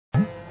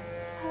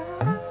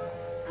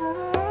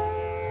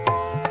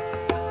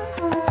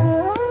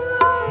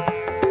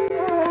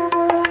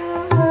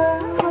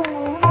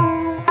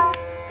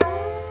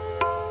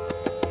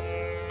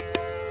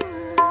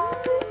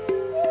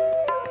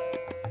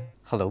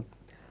Hello.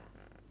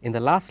 In the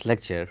last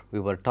lecture, we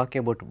were talking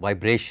about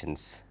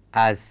vibrations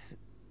as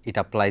it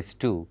applies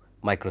to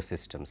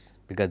microsystems,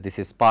 because this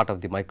is part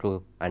of the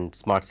micro and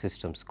smart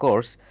systems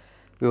course.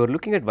 We were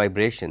looking at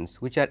vibrations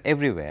which are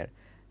everywhere,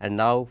 and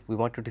now we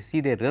wanted to see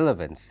their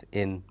relevance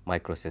in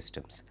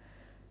microsystems.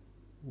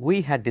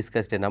 We had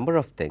discussed a number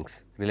of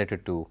things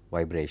related to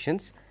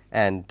vibrations,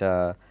 and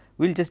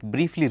we will just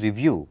briefly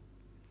review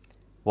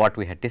what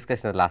we had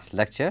discussed in the last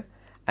lecture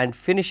and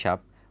finish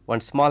up one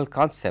small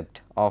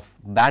concept of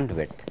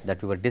bandwidth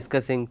that we were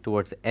discussing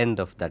towards the end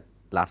of that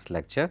last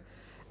lecture,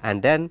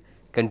 and then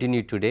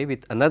continue today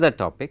with another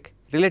topic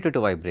related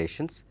to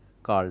vibrations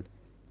called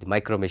the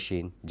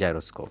micromachined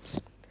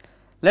gyroscopes.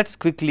 Let us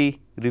quickly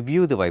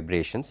review the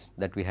vibrations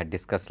that we had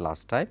discussed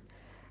last time,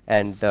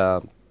 and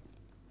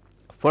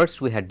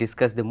first we had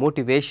discussed the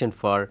motivation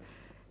for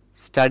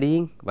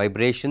studying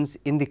vibrations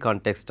in the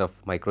context of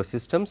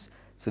microsystems.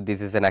 So,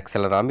 this is an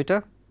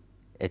accelerometer,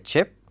 a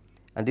chip,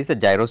 and this is a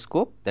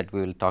gyroscope that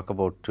we will talk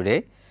about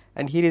today,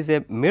 and here is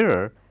a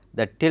mirror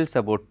that tilts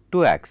about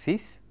two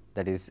axes,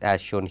 that is as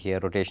shown here,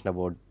 rotation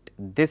about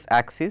this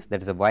axis,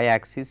 that is a y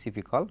axis if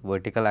you call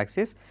vertical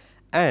axis,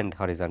 and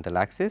horizontal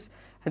axis,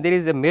 and there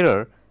is a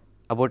mirror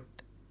about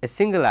a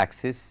single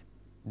axis,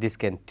 this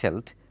can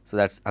tilt. So,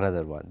 that is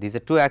another one. These are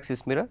two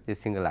axis mirror, this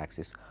single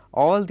axis.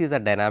 All these are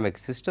dynamic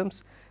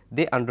systems,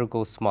 they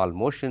undergo small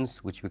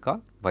motions which we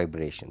call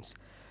vibrations.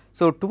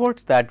 So,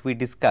 towards that we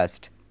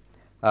discussed,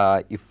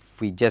 if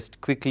we just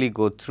quickly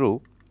go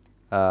through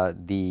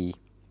the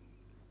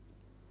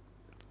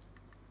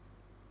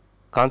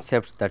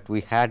concepts that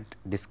we had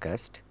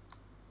discussed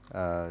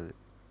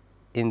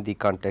in the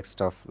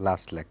context of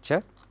last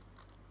lecture.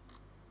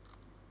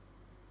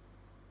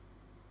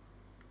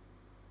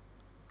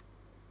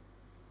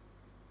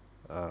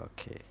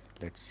 Okay,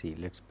 let us see,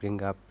 let us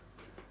bring up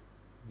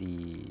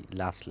the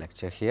last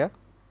lecture here.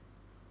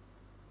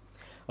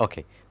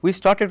 Okay. We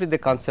started with the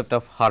concept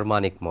of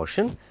harmonic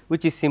motion,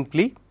 which is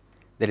simply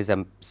there is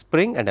a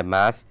spring and a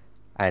mass,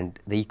 and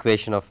the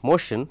equation of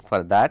motion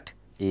for that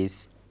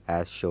is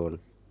as shown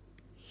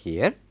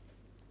here.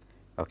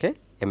 Okay.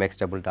 Mx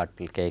double dot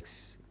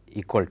kx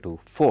equal to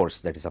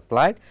force that is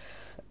applied.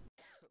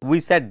 We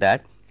said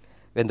that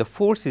when the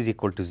force is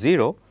equal to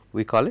 0,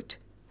 we call it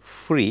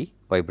free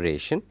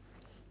vibration.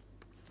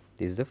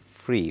 This is the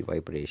free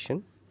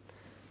vibration,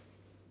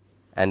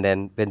 and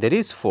then when there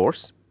is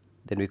force,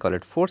 then we call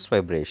it forced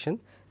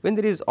vibration. When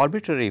there is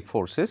arbitrary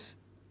forces,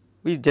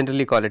 we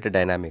generally call it a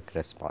dynamic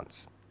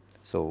response.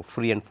 So,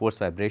 free and forced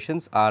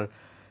vibrations are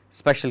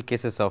special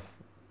cases of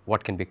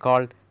what can be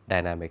called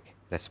dynamic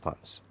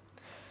response.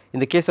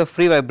 In the case of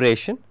free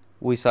vibration,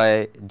 we saw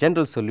a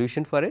general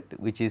solution for it,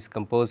 which is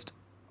composed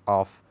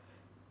of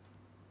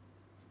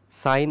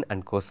sine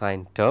and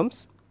cosine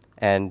terms,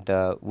 and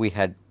we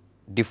had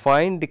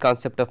defined the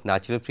concept of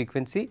natural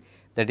frequency,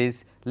 that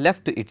is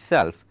left to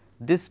itself,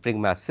 this spring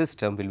mass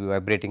system will be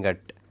vibrating at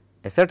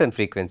a certain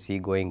frequency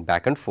going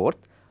back and forth,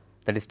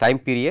 that is time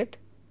period,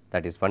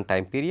 that is one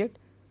time period,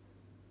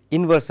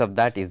 inverse of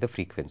that is the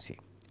frequency.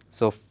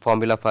 So,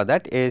 formula for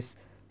that is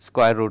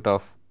square root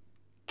of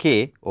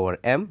k over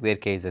m, where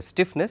k is the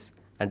stiffness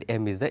and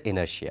m is the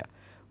inertia.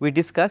 We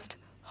discussed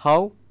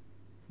how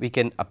we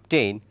can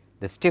obtain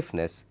the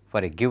stiffness for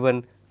a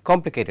given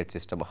complicated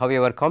system.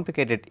 However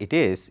complicated it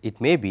is, it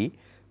may be,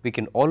 we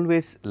can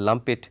always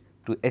lump it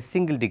to a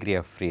single degree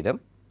of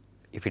freedom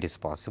if it is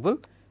possible.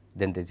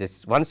 Then there is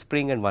just one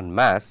spring and one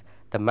mass,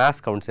 the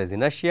mass counts as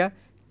inertia,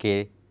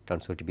 k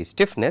turns out to be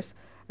stiffness,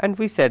 and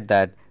we said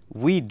that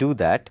we do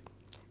that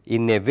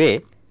in a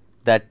way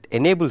that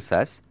enables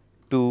us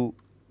to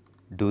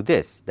do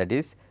this. That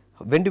is,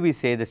 when do we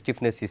say the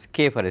stiffness is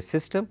k for a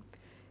system?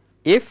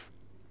 If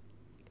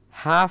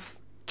half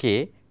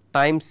k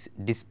times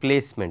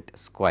displacement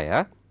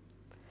square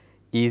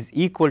is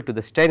equal to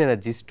the strain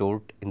energy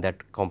stored in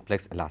that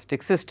complex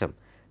elastic system,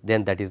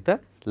 then that is the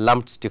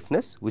lumped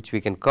stiffness, which we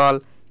can call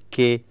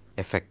k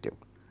effective.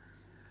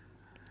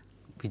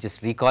 We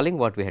just recalling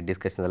what we had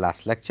discussed in the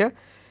last lecture.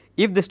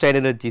 If the strain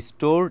energy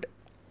stored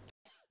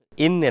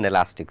in an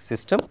elastic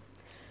system,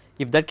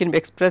 if that can be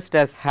expressed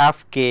as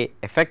half k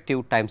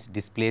effective times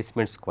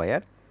displacement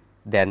square,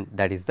 then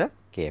that is the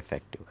k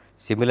effective.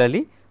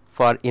 Similarly,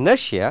 for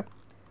inertia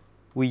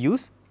we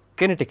use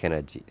kinetic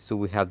energy. So,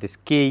 we have this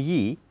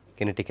ke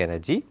kinetic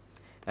energy,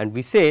 and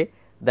we say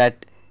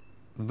that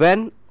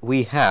when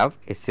we have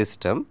a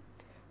system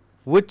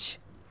which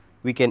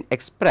we can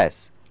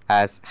express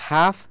as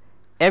half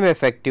m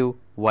effective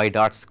y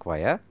dot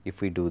square,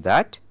 if we do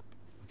that,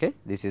 okay,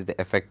 this is the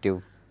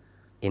effective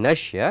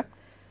inertia,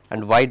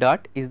 and y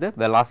dot is the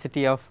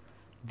velocity of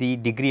the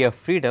degree of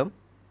freedom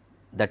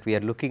that we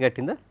are looking at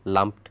in the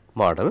lumped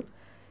model.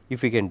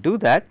 If we can do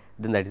that,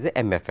 then that is the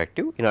m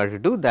effective. In order to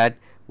do that,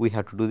 we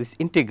have to do this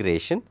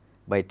integration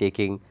by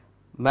taking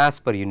mass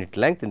per unit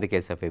length in the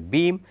case of a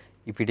beam.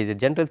 If it is a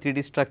general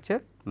 3D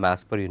structure,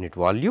 mass per unit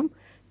volume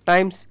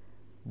times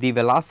the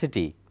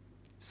velocity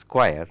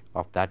square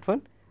of that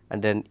one,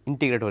 and then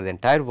integrate over the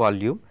entire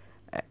volume,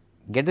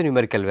 get the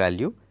numerical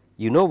value,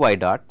 you know y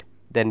dot,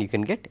 then you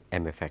can get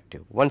M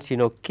effective. Once you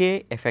know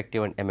K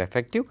effective and M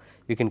effective,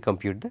 you can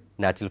compute the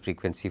natural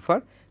frequency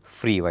for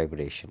free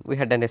vibration. We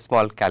had done a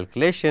small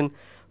calculation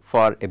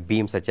for a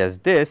beam such as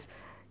this.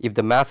 If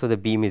the mass of the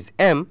beam is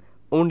M,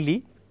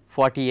 only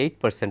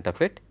 48%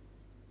 of it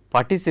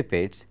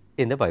participates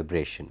in the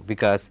vibration,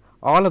 because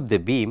all of the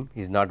beam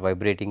is not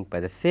vibrating by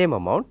the same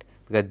amount,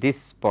 because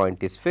this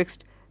point is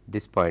fixed,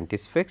 this point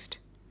is fixed,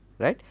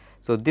 right.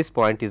 So, this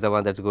point is the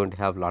one that is going to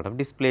have lot of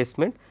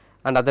displacement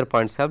and other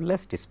points have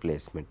less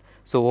displacement.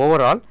 So,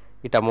 overall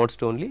it amounts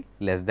to only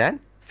less than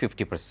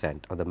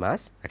 50% of the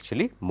mass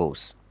actually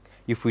moves.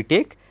 If we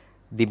take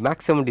the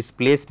maximum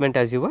displacement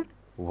as your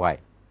y,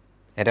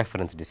 a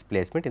reference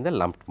displacement in the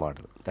lumped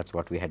model, that is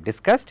what we had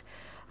discussed,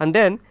 and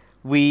then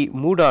we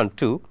moved on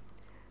to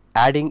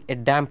adding a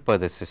damper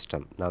the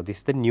system. Now, this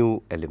is the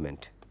new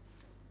element,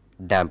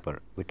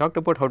 damper. We talked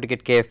about how to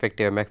get K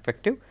effective, M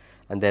effective,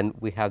 and then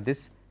we have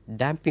this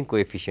damping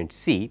coefficient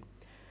C.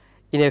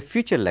 In a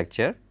future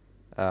lecture,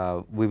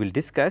 we will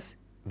discuss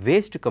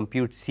ways to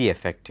compute C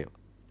effective.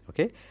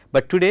 Okay.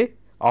 But today,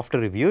 after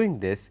reviewing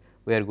this,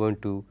 we are going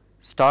to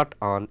start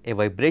on a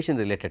vibration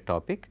related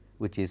topic,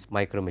 which is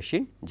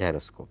micromachined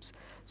gyroscopes.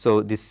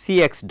 So, this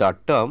Cx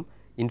dot term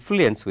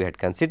influence we had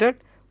considered.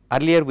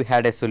 Earlier we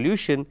had a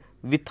solution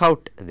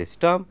without this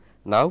term.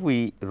 Now,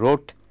 we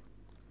wrote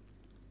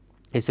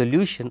a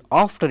solution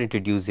after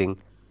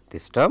introducing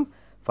this term.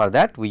 For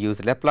that, we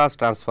use Laplace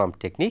transform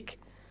technique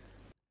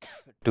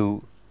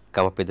to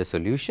come up with the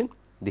solution.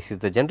 This is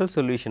the general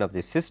solution of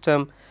this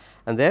system,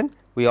 and then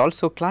we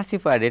also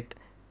classified it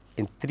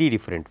in 3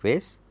 different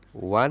ways: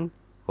 1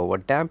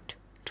 overdamped,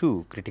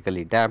 2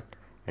 critically damped,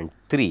 and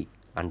 3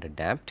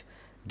 underdamped.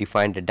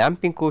 Defined a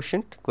damping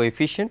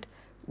coefficient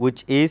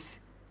which is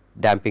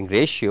damping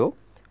ratio,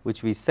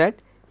 which we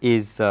said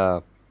is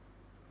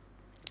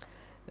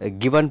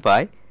given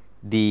by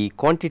the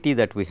quantity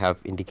that we have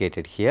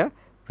indicated here,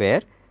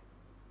 where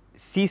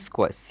C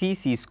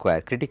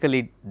square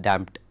critically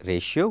damped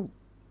ratio,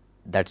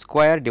 that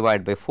square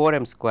divided by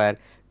 4m square,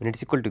 when it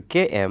is equal to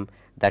Km,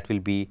 that will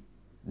be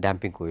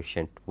damping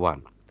coefficient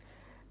 1.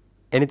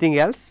 Anything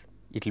else,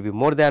 it will be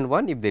more than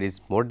 1 if there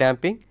is more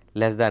damping,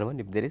 less than 1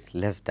 if there is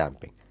less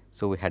damping.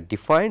 So, we had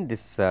defined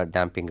this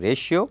damping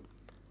ratio,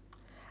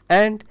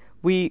 and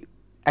we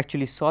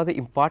actually saw the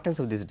importance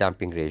of this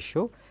damping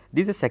ratio.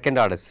 This is a second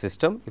order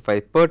system. If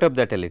I perturb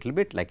that a little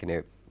bit, like in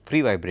a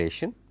free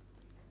vibration,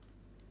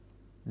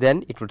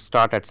 then it would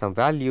start at some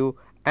value,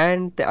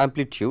 and the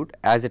amplitude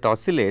as it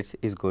oscillates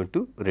is going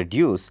to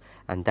reduce,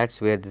 and that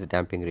is where this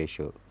damping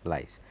ratio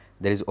lies.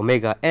 There is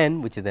omega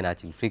n, which is the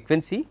natural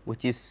frequency,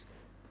 which is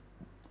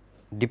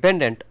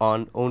dependent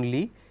on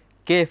only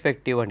K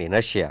effective and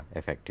inertia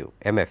effective,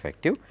 M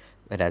effective,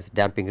 whereas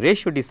damping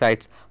ratio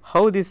decides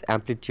how this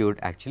amplitude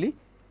actually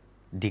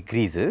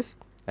decreases,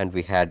 and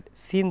we had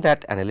seen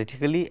that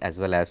analytically as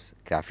well as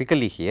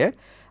graphically here,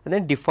 and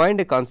then defined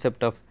a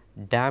concept of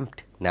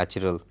damped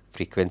natural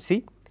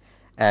frequency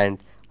and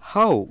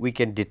how we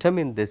can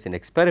determine this in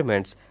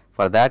experiments.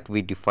 For that,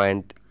 we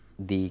defined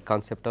the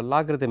concept of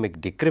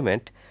logarithmic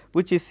decrement,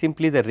 which is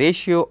simply the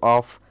ratio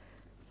of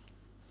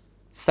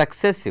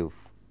successive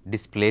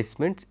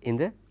displacements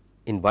in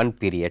one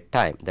period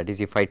time. That is,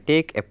 if I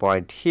take a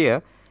point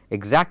here,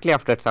 exactly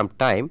after some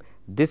time,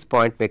 this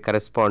point may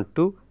correspond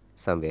to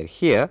somewhere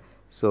here.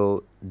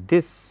 So,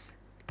 this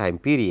time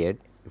period,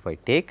 if I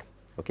take,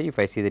 okay, if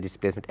I see the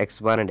displacement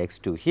x1 and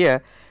x2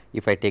 here,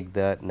 if I take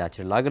the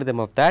natural logarithm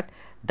of that,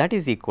 that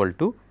is equal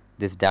to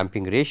this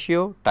damping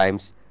ratio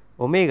times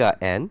omega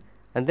n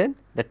and then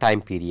the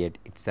time period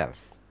itself.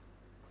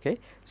 Okay.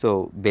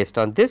 So, based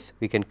on this,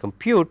 we can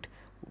compute,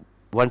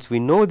 once we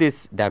know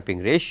this damping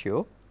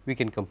ratio, we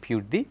can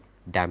compute the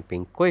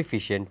damping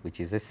coefficient, which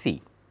is a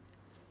C.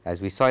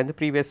 As we saw in the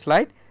previous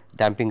slide,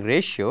 damping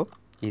ratio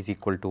is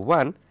equal to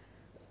 1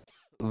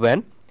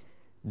 when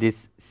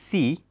this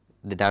C,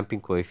 the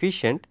damping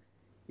coefficient,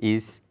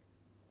 is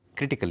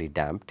critically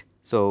damped.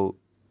 So,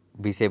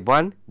 we say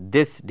 1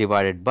 this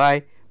divided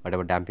by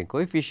whatever damping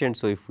coefficient.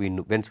 So, if we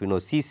know, once we know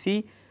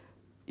Cc,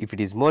 if it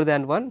is more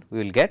than 1, we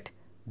will get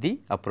the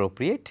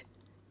appropriate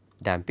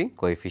damping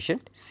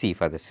coefficient C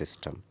for the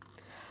system.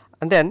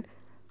 And then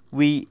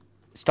we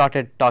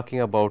started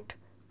talking about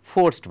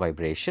forced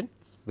vibration.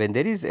 When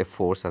there is a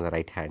force on the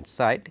right hand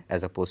side,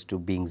 as opposed to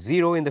being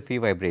 0 in the free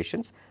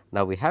vibrations,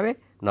 now we have a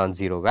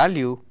non-zero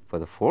value for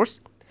the force.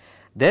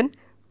 Then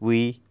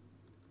we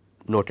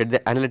noted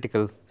the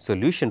analytical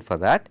solution for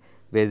that,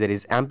 where there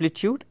is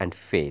amplitude and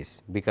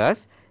phase,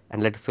 because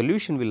analytical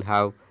solution will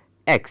have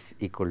x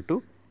equal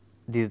to,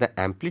 this is the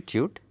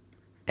amplitude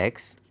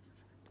x,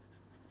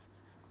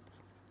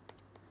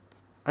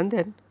 and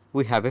then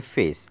we have a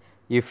phase.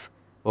 If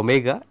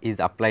omega is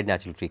applied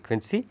natural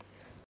frequency,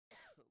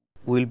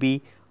 we will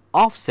be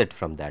offset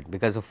from that,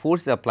 because a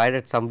force is applied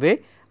at some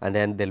way and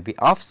then there will be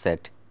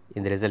offset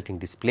in the resulting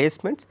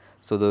displacements.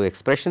 So, the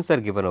expressions are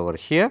given over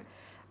here,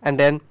 and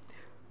then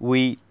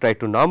we try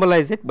to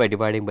normalize it by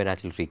dividing by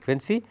natural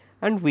frequency,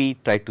 and we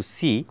try to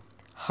see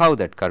how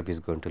that curve is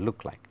going to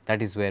look like.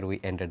 That is where we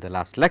ended the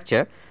last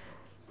lecture.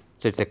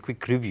 So, it is a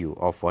quick review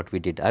of what we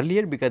did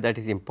earlier, because that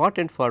is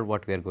important for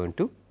what we are going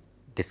to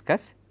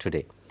discuss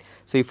today.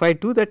 So, if I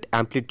do that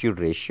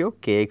amplitude ratio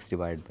kx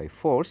divided by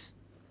force,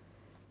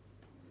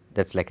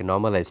 that is like a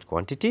normalized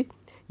quantity.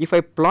 If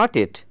I plot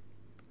it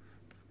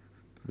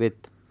with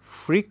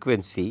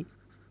frequency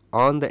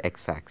on the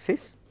x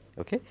axis,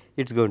 okay,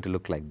 it is going to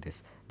look like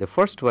this. The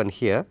first one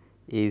here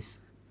is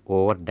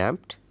over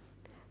damped,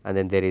 and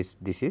then there is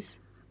this is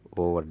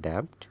over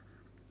damped,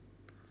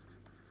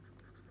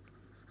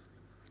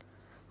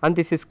 and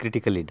this is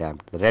critically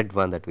damped. The red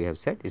one that we have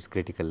said is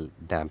critical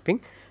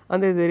damping,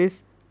 and then there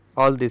is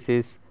all this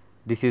is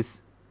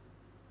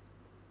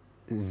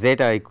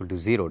zeta equal to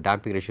 0,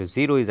 damping ratio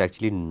 0 is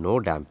actually no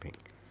damping.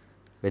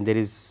 When there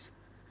is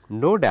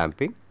no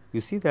damping,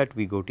 you see that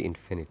we go to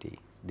infinity,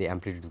 the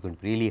amplitude is going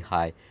to be really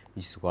high,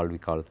 which is what we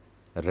call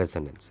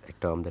resonance, a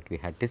term that we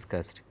had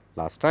discussed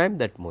last time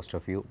that most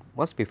of you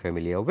must be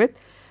familiar with.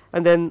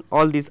 And then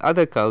all these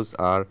other curves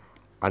are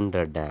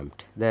under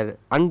damped. They are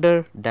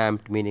under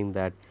damped, meaning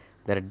that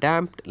they are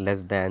damped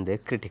less than their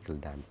critical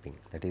damping,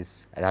 that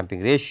is a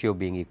damping ratio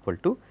being equal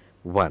to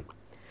 1.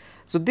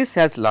 So, this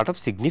has a lot of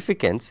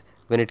significance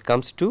when it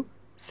comes to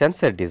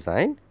sensor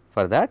design.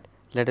 For that,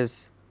 let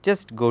us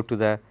just go to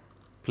the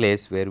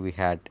place where we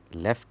had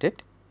left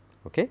it.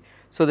 Okay.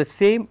 So, the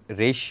same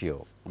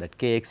ratio, that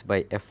kx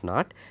by f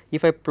naught,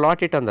 if I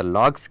plot it on the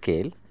log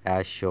scale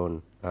as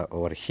shown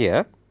over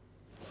here,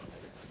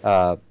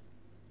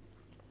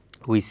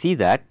 we see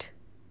that.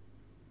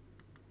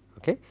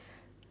 Okay.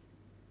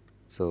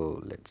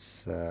 So, let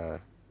us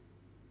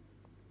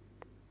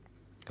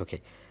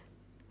okay,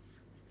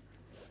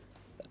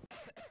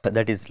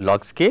 that is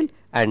log scale,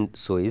 and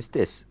so is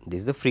this.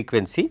 This is the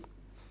frequency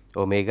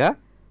omega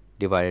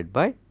divided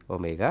by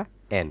omega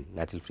n,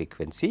 natural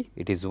frequency.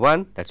 It is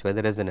 1, that is where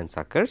the resonance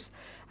occurs.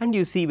 And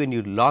you see when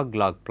you log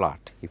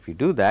plot, if you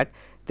do that,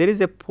 there is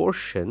a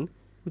portion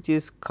which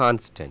is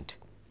constant,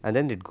 and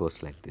then it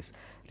goes like this.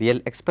 Real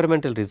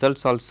experimental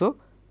results also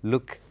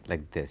look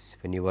like this.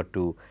 When you were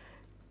to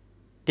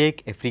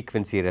take a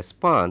frequency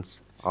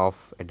response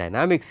of a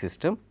dynamic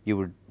system, you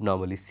would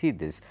normally see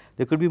this.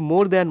 There could be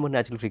more than one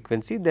natural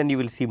frequency, then you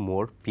will see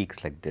more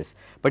peaks like this.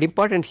 But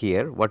important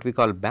here, what we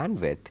call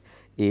bandwidth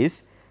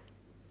is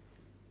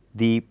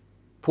the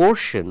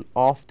portion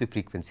of the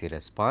frequency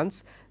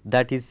response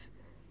that is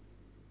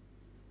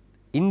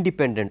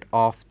independent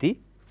of the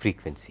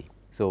frequency.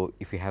 So,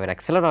 if you have an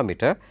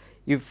accelerometer,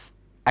 if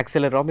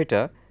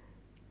accelerometer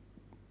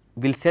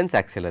will sense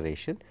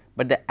acceleration,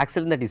 but the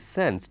acceleration that is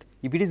sensed,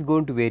 if it is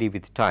going to vary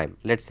with time,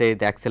 let us say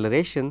the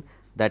acceleration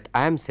that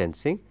I am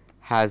sensing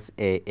has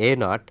a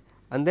naught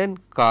and then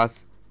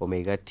cos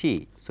omega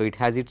t. So, it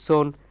has its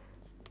own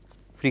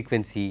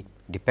frequency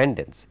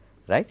dependence,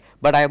 right,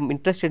 but I am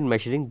interested in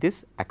measuring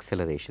this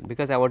acceleration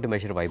because I want to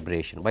measure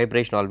vibration.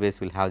 Vibration always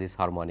will have this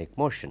harmonic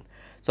motion.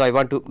 So, I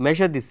want to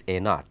measure this a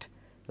naught,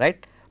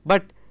 right,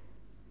 but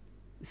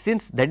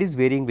since that is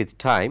varying with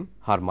time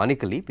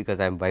harmonically, because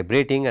I am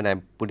vibrating and I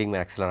am putting my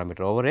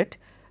accelerometer over it,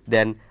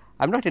 then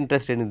I am not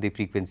interested in the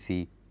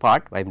frequency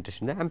part, I am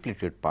interested in the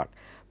amplitude part.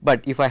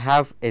 But if I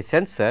have a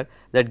sensor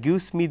that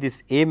gives me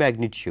this a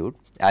magnitude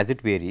as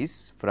it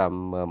varies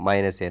from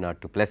minus a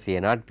naught to plus a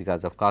naught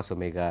because of cos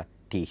omega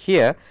t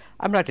here,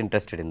 I am not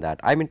interested in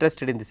that, I am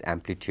interested in this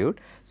amplitude.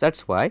 So, that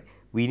is why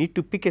we need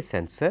to pick a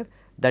sensor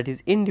that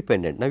is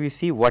independent. Now, you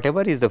see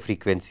whatever is the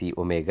frequency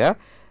omega,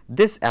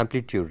 this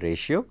amplitude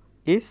ratio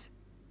is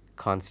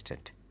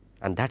constant,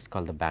 and that is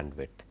called the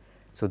bandwidth.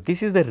 So,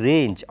 this is the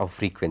range of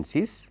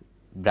frequencies.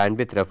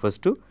 Bandwidth refers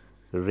to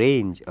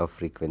range of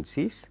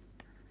frequencies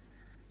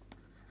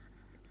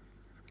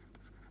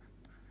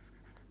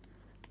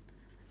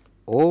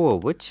over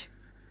which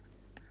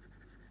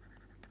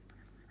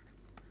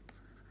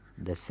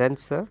the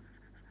sensor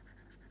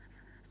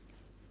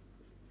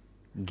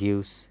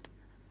gives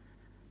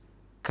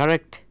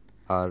correct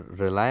or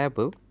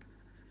reliable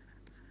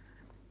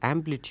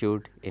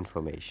amplitude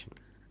information.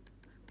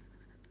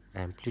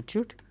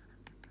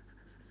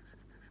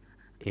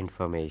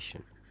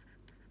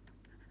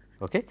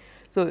 Okay.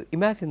 So,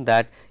 imagine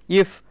that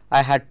if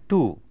I had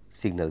two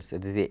signals,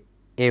 this is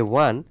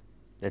A1,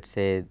 let us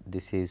say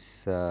this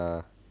is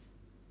let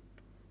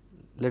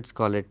us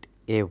call it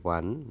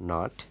A1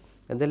 naught,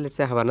 and then let us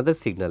say I have another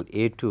signal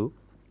A2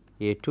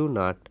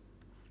 naught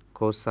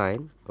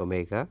cosine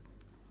omega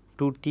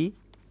 2t,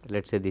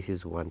 let us say this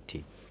is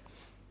 1t.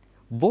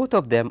 Both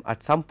of them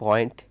at some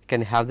point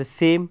can have the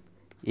same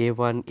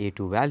A1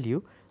 A2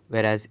 value,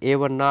 whereas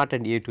A1 naught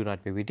and A2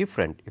 naught may be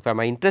different. If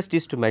my interest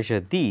is to measure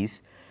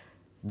these,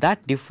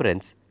 that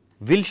difference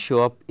will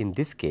show up in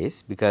this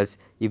case, because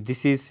if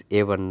this is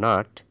A1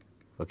 naught,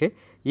 okay,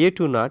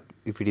 A2 naught,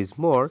 if it is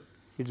more,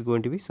 it is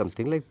going to be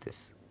something like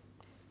this,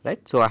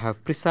 right. So, I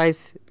have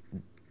precise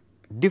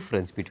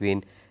difference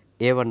between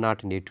A1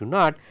 naught and A2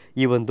 naught,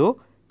 even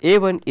though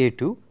A1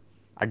 A2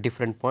 at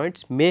different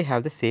points may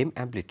have the same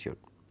amplitude,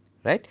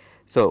 right.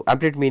 So,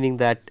 amplitude meaning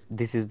that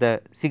this is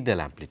the signal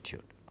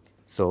amplitude.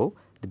 So,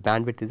 the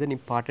bandwidth is an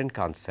important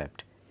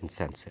concept in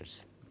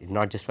sensors,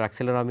 not just for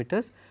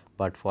accelerometers,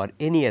 but for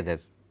any other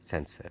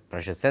sensor,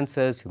 pressure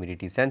sensors,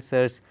 humidity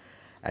sensors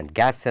and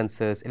gas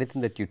sensors,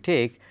 anything that you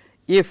take,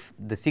 if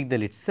the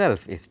signal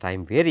itself is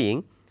time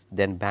varying,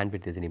 then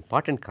bandwidth is an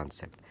important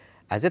concept.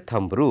 As a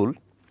thumb rule,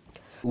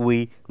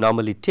 we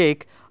normally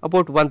take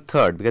about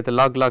 1/3, because the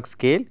log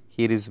scale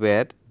here is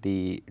where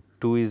the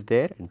 2 is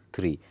there and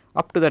 3,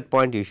 up to that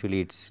point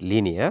usually it is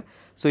linear.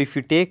 So, if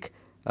you take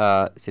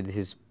say this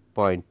is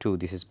 0.2,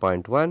 this is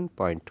 0.1,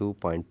 0.2,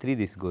 0.3,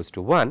 this goes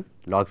to 1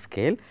 log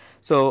scale.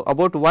 So,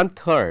 about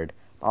 1/3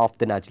 of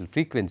the natural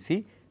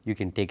frequency you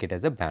can take it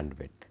as a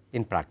bandwidth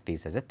in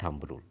practice as a thumb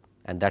rule,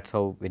 and that is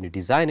how when you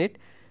design it,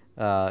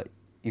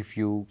 if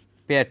you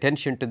pay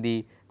attention to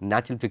the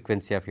natural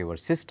frequency of your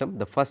system,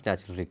 the first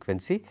natural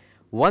frequency,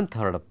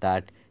 1/3 of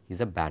that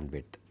is a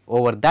bandwidth.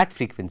 Over that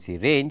frequency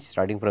range,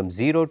 starting from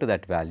 0 to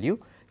that value,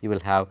 you will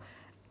have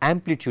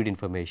amplitude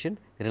information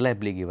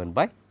reliably given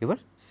by your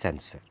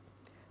sensor.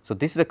 So,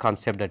 this is the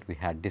concept that we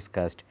had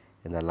discussed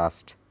in the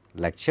last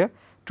lecture.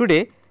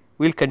 Today,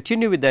 we will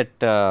continue with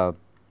that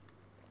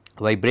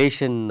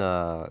vibration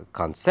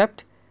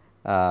concept,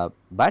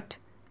 but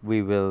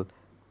we will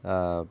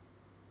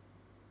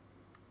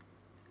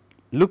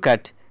look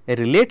at a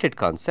related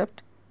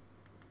concept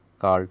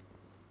called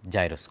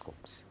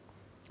gyroscopes.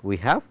 We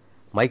have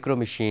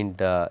micro-machined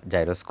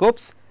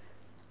gyroscopes.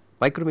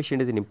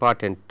 Micro-machined is an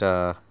important,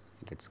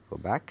 let us go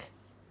back,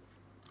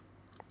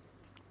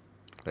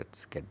 let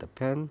us get the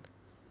pen.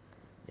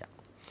 Yeah.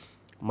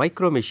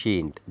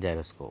 Micro-machined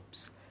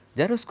gyroscopes.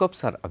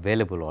 Gyroscopes are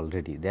available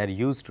already, they are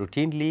used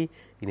routinely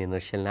in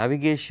inertial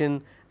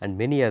navigation and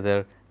many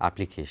other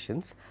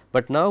applications,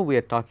 but now we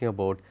are talking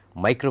about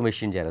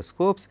micro-machined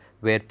gyroscopes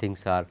where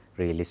things are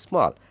really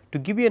small. To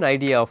give you an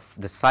idea of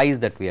the size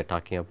that we are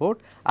talking about,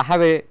 I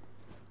have a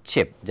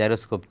chip,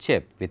 gyroscope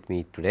chip with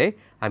me today.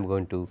 I am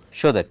going to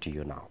show that to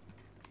you now.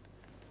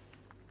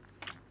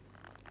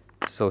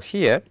 So,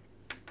 here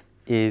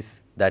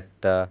is that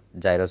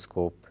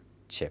gyroscope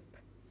chip.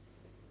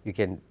 You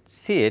can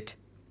see it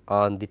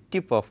on the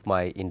tip of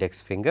my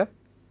index finger,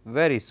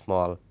 very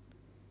small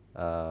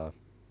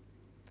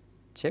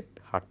chip,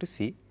 hard to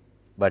see,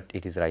 but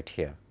it is right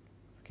here.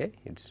 Okay,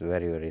 it is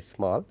very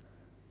small,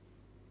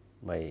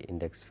 my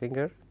index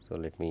finger. So,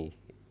 let me,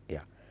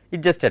 yeah, it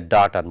is just a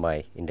dot on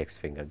my index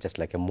finger, just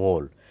like a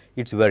mole.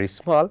 It is very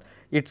small.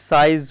 Its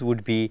size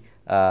would be,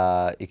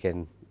 you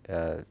can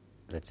let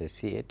us say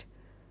see it,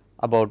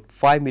 about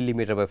 5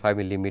 millimeter by 5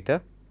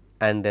 millimeter,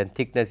 and then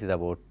thickness is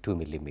about 2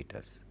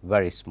 millimeters,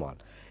 very small.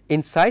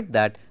 Inside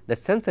that, the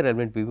sensor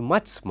element will be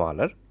much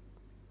smaller.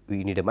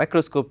 We need a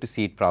microscope to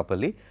see it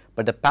properly,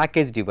 but the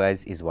package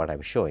device is what I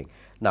am showing.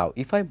 Now,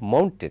 if I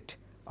mount it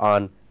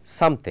on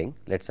something,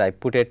 let us say I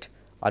put it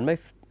on my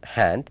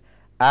hand,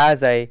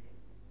 as I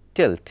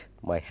tilt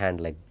my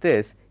hand like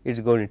this, it is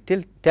going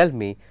to tell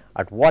me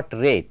at what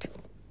rate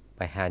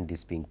my hand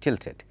is being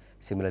tilted.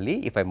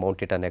 Similarly, if I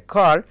mount it on a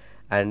car,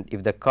 and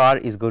if the car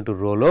is going to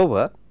roll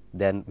over,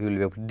 then we will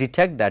be able to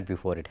detect that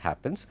before it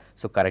happens.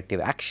 So,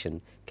 corrective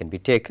action can be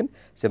taken.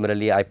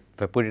 Similarly,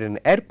 if I put it in an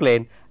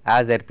airplane,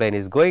 as airplane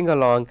is going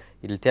along,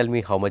 it will tell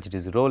me how much it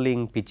is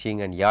rolling,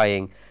 pitching and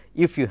yawing.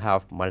 If you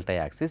have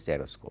multi-axis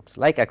gyroscopes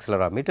like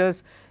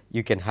accelerometers,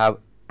 you can have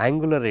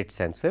angular rate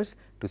sensors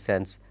to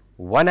sense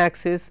one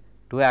axis,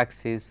 two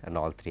axis and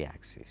all three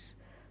axes.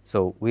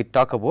 So, we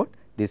talk about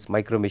these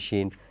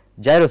micro-machined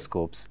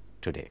gyroscopes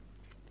today.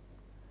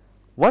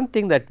 One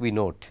thing that we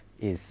note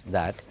is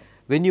that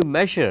when you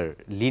measure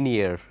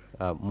linear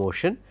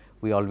motion,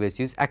 we always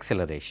use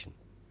acceleration.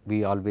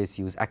 We always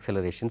use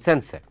acceleration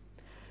sensor.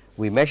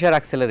 We measure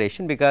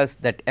acceleration because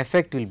that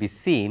effect will be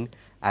seen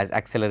as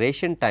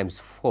acceleration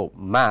times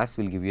mass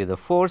will give you the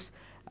force,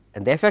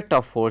 and the effect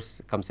of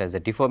force comes as a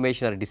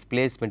deformation or a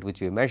displacement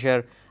which we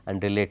measure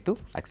and relate to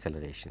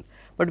acceleration.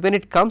 But when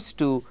it comes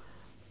to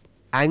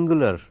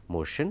angular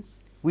motion,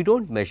 we do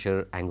not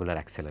measure angular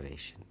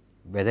acceleration.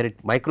 Whether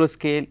it micro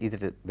scale,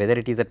 whether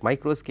it is at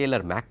micro scale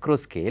or macro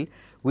scale,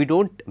 we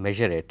do not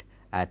measure it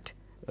at,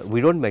 we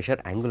do not measure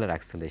angular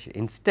acceleration.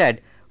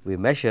 Instead, we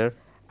measure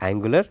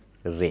angular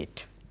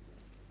rate.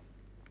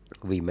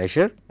 We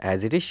measure,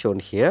 as it is shown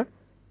here,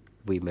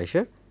 we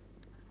measure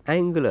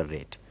angular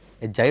rate.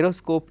 A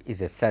gyroscope is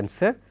a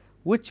sensor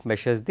which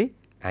measures the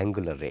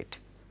angular rate.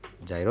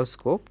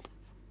 Gyroscope,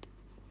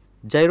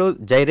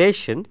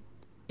 gyration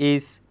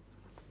is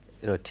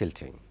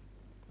tilting,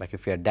 like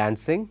if you are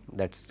dancing,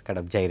 that is kind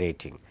of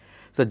gyrating.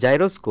 So,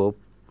 gyroscope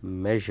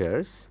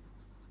measures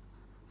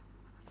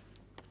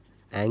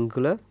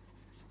angular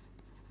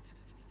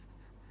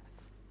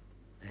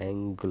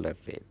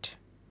rate.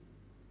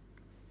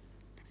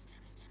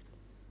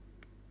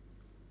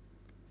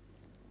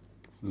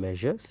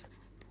 Measures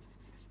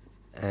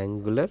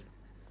angular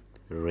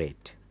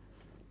rate,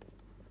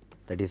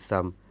 that is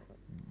some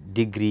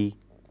degree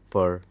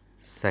per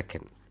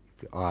second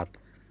or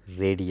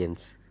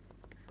radians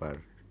per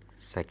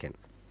second,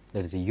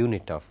 that is a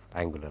unit of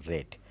angular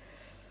rate.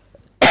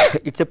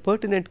 It is a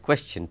pertinent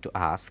question to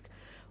ask,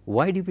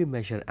 why do we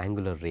measure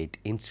angular rate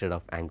instead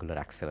of angular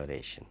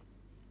acceleration?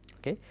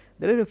 Okay.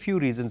 There are a few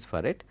reasons for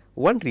it.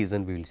 One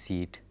reason we will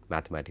see it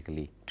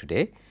mathematically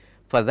today.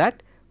 For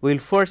that, we will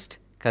first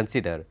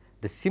consider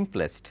the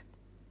simplest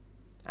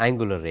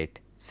angular rate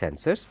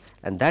sensors,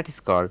 and that is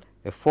called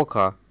a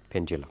Foka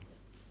pendulum.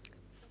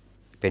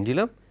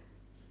 Pendulum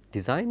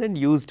designed and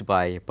used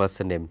by a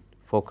person named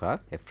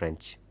Foka, a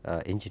French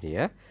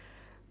engineer,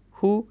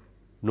 who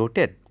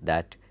noted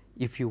that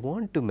if you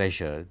want to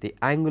measure the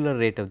angular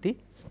rate of the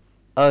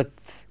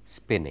earth's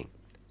spinning,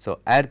 so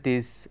earth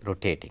is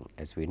rotating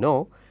as we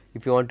know,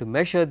 if you want to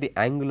measure the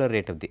angular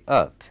rate of the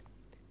earth,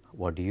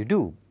 what do you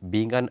do?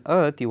 Being on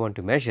earth, you want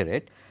to measure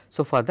it.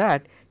 So, for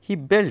that he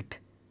built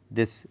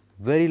this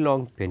very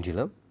long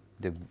pendulum,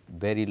 the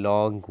very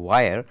long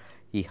wire,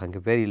 he hung a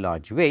very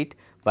large weight,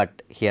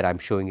 but here I am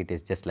showing it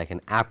is just like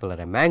an apple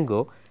or a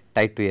mango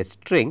tied to a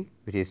string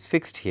which is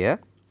fixed here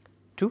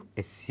to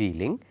a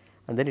ceiling,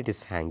 and then it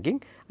is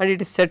hanging and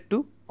it is set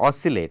to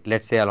oscillate,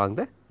 let us say along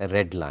the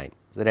red line.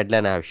 The red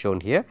line I have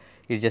shown here,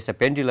 it is just a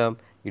pendulum,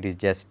 it is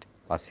just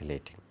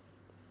oscillating.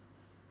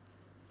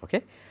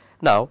 Okay.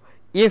 Now,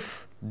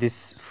 if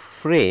this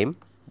frame,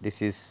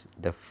 this is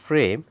the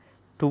frame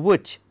to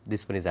which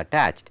this one is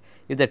attached,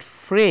 if that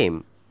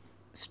frame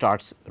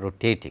starts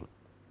rotating,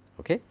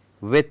 okay,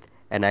 with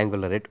an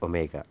angular rate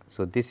omega.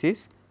 So, this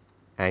is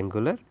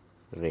angular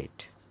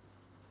rate.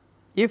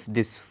 If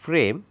this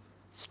frame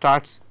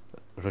starts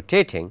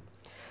rotating,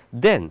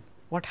 then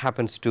what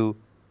happens to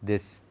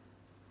this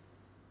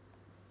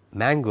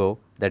mango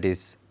that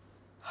is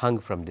hung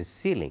from this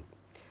ceiling?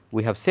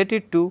 We have set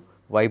it to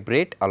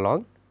vibrate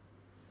along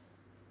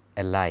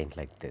a line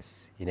like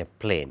this in a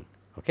plane.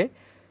 Okay.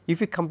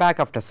 If you come back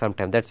after some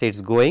time, that is, it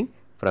is going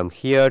from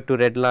here to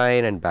red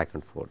line and back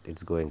and forth, it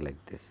is going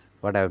like this.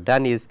 What I have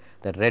done is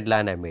the red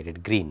line I made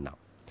it green now.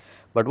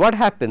 But what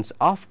happens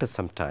after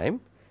some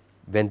time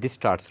when this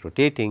starts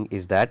rotating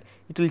is that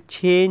it will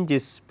change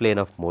its plane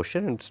of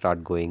motion and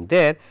start going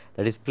there,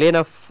 that is plane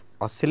of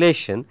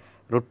oscillation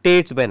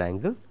rotates by an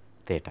angle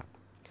theta.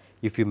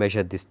 If you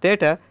measure this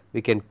theta,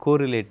 we can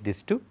correlate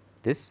this to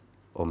this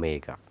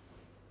omega.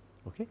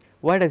 Okay.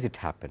 Why does it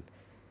happen?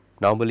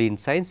 Normally in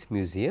science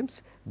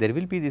museums, there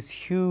will be this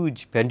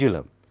huge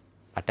pendulum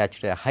attached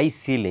to a high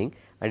ceiling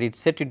and it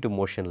is set into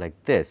motion like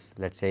this.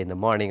 Let us say in the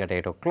morning at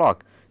 8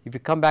 o'clock, if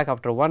you come back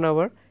after 1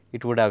 hour,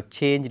 it would have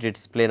changed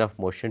its plane of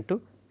motion to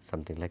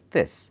something like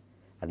this,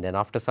 and then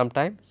after some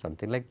time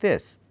something like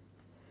this.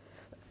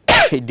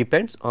 It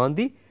depends on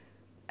the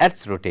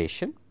earth's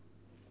rotation,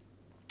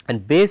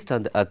 and based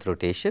on the earth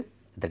rotation,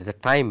 that is a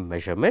time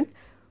measurement,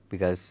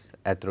 because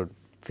earth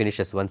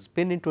finishes one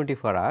spin in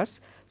 24 hours.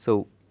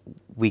 So,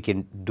 we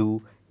can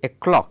do a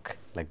clock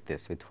like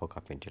this with Foka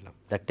pendulum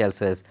that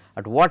tells us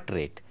at what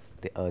rate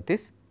the earth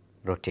is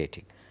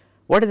rotating.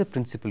 What is the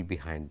principle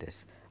behind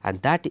this?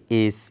 And that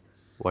is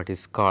what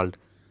is called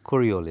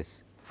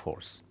Coriolis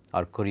force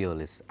or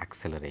Coriolis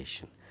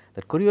acceleration.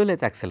 The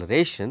Coriolis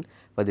acceleration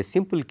for the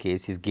simple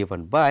case is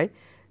given by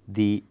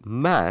the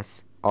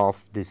mass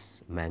of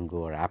this mango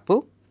or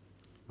apple,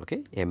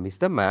 okay, m is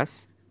the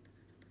mass,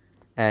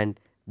 and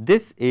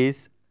this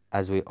is,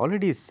 as we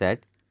already said,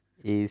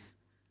 is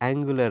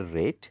angular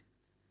rate,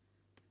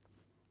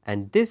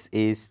 and this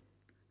is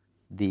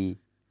the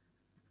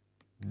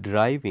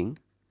driving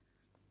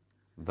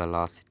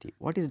velocity.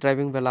 What is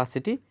driving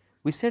velocity?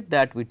 We said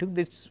that we took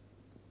this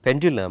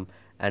pendulum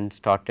and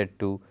started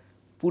to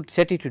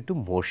set it into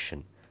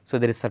motion. So,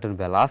 there is certain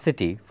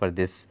velocity for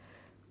this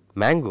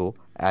mango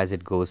as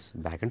it goes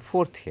back and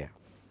forth here,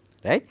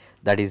 right.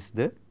 That is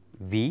the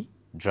V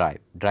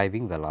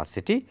driving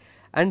velocity,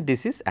 and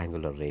this is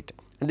angular rate.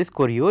 And this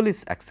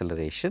Coriolis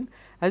acceleration,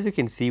 as you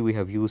can see, we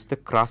have used the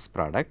cross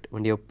product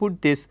when you have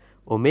put this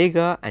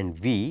omega and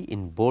V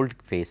in bold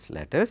face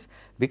letters,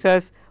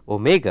 because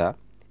omega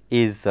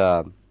is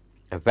a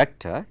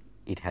vector,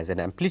 it has an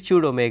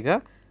amplitude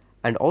omega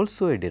and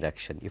also a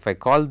direction. If I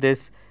call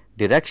this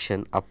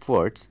direction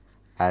upwards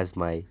as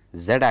my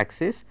z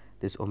axis,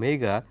 this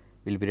omega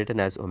will be written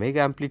as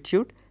omega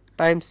amplitude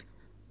times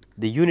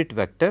the unit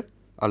vector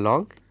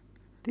along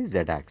the z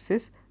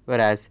axis,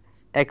 whereas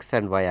x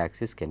and y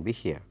axis can be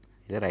here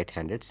in a right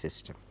handed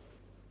system.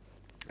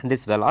 And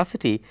this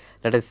velocity,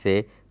 let us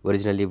say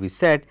originally we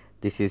said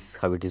this is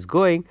how it is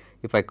going.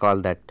 If I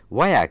call that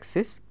y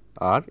axis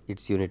or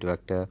its unit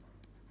vector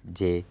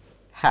j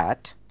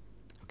hat,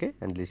 okay,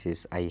 and this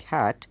is I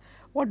hat,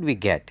 what we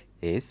get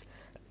is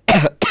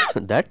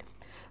that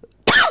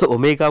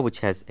omega which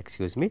has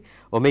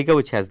omega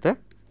which has the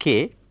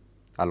k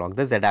along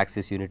the z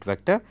axis unit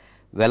vector,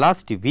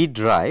 velocity v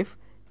drive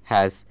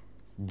has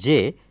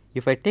j.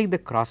 If I take the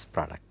cross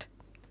product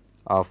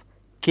of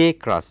k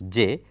cross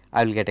j,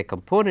 I will get a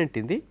component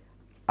in the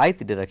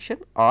ith direction,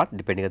 or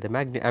depending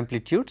on the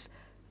amplitudes,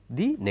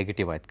 the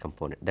negative ith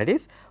component. That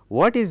is,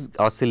 what is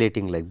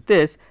oscillating like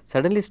this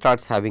suddenly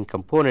starts having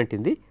component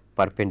in the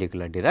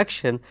perpendicular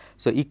direction.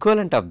 So,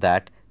 equivalent of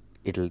that,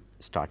 it will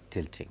start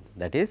tilting.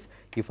 That is,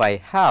 if I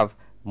have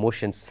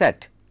motion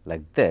set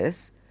like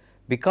this,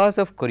 because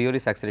of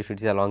Coriolis acceleration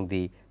which is along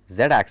the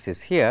z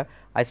axis here,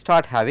 I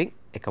start having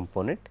a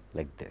component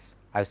like this.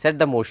 I have set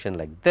the motion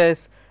like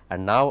this,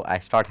 and now I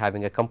start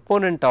having a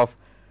component of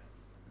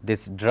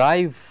this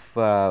drive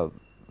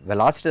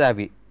velocity that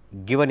we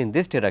given in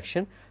this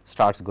direction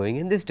starts going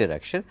in this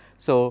direction.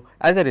 So,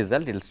 as a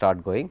result it will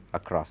start going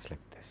across like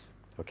this.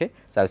 Okay.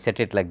 So, I have set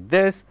it like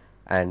this,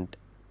 and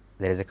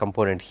there is a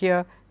component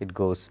here, it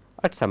goes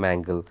at some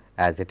angle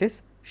as it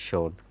is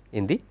shown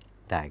in the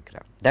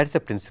diagram. That is the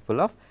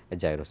principle of a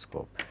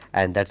gyroscope,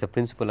 and that is the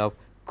principle of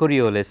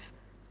Coriolis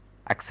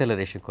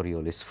acceleration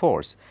Coriolis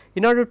force.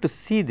 In order to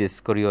see this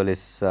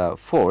Coriolis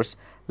force,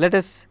 let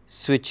us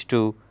switch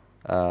to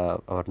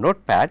our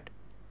notepad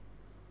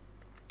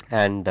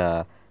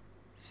and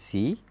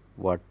see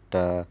what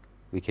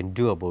we can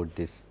do about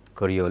this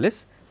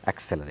Coriolis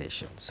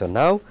acceleration. So,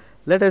 now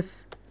let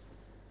us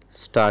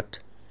start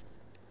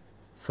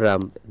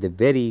from the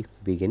very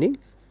beginning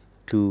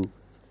to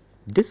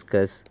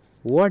discuss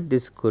what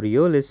this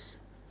Coriolis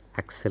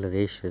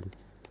acceleration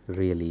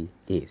really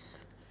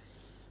is.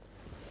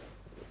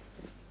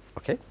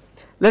 Okay.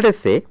 Let us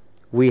say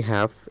we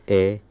have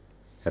a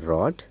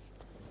rod,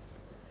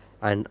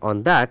 and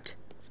on that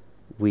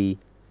we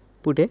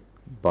put a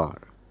bar,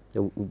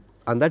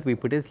 on that we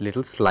put a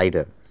little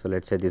slider. So,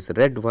 let us say this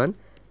red one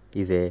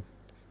is a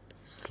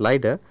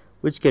slider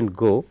which can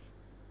go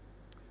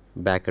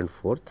back and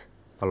forth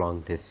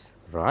along this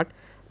rod.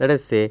 Let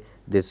us say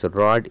this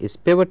rod is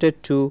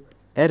pivoted to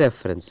a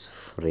reference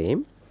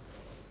frame.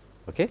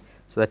 Okay.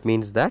 So, that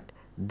means that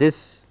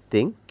this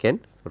thing can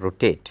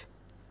rotate.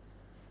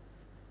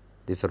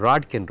 This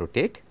rod can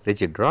rotate,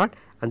 rigid rod,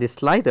 and the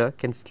slider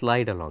can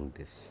slide along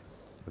this.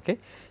 Okay.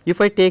 If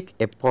I take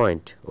a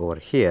point over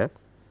here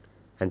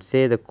and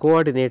say the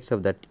coordinates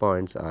of that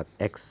points are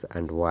x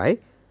and y,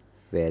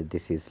 where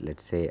this is, let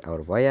us say,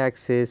 our y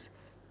axis,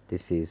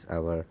 this is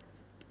our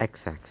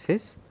x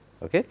axis.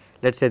 Okay.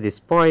 Let us say this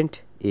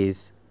point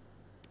is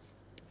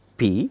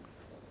P,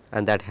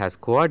 and that has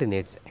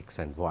coordinates x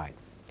and y.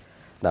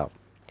 Now,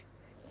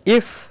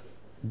 if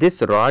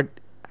this rod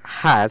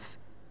has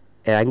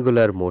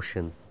angular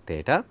motion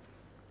theta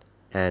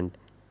and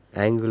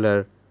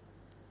angular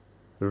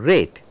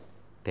rate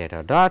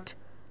theta dot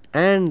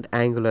and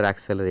angular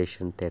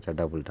acceleration theta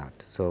double dot.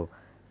 So,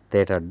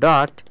 theta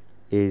dot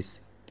is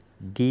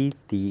d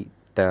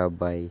theta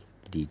by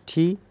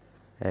dt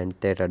and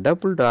theta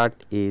double dot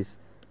is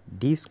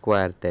d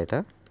square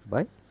theta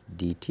by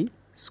dt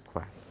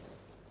square.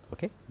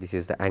 Okay. This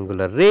is the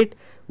angular rate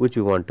which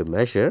we want to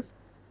measure.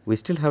 We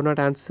still have not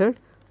answered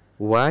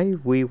why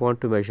we want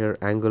to measure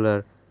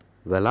angular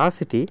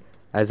velocity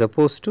as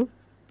opposed to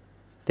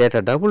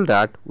theta double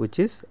dot, which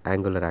is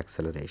angular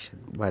acceleration.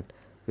 But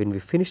when we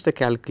finish the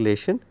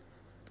calculation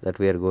that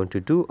we are going to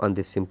do on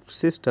this simple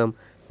system,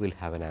 we will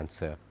have an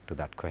answer to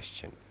that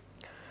question.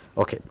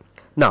 Okay.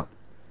 Now,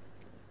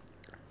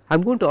 I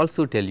am going to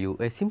also tell you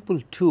a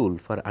simple tool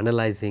for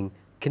analyzing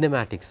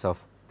kinematics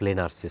of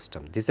planar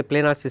system. This is a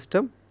planar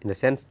system in the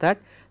sense that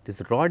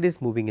this rod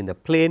is moving in the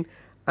plane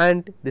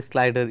and the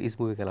slider is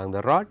moving along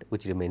the rod,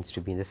 which remains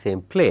to be in the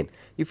same plane.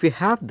 If we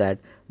have that,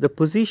 the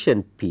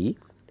position P,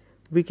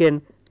 we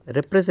can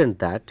represent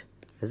that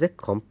as a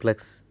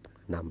complex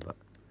number.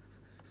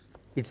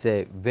 It is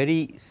a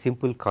very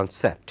simple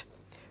concept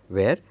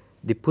where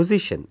the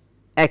position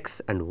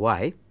x and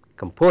y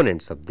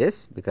components of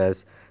this,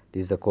 because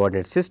this is the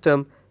coordinate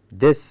system,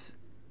 this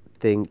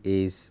thing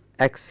is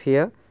x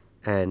here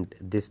and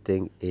this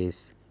thing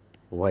is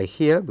y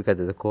here, because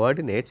of the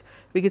coordinates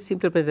we can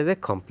simply represent as a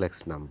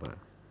complex number.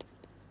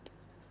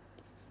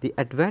 The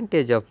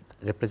advantage of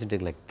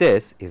representing like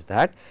this is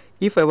that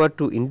if I were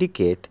to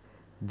indicate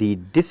the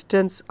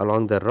distance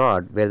along the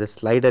rod where the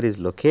slider is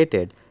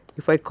located,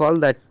 if I call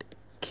that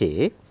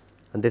k,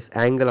 and this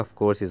angle of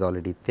course is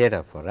already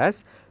theta for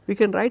us, we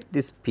can write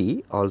this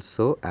p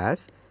also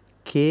as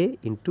k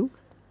into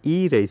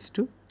e raised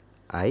to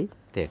I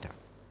theta.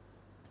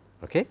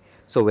 Okay.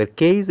 So, where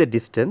k is the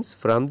distance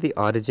from the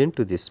origin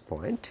to this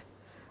point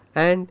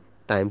and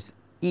times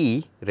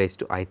e raised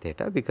to I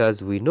theta,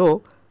 because we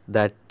know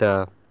that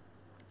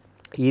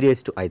e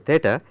raised to I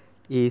theta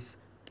is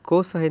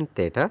cosine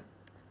theta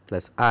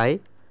plus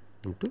I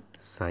into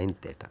sine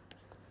theta,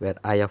 where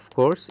I of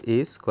course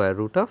is square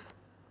root of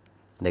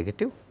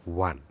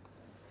 -1.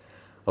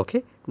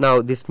 Okay.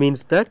 Now, this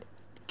means that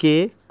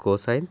k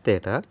cosine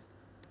theta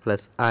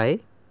plus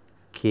I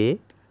k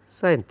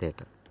sine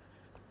theta,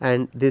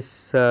 and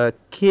this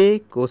k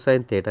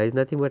cosine theta is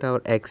nothing but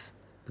our x,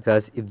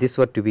 because if this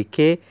were to be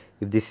k,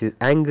 if this is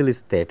angle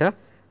is theta,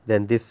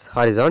 then this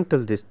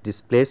horizontal this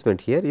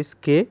displacement here is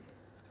k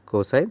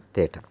cosine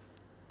theta,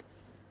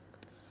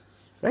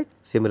 right.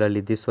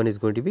 Similarly, this one is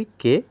going to be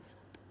k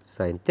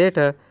sine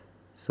theta.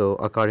 So,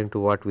 according to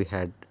what we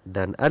had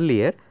done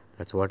earlier,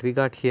 that is what we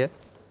got here.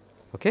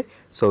 Okay.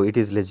 So, it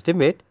is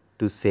legitimate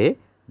to say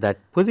that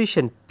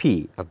position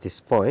P of this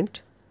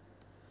point,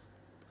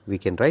 we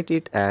can write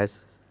it as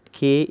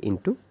k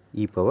into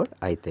e power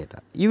I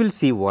theta. You will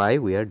see why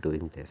we are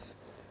doing this.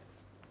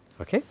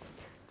 Okay.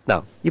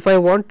 Now, if I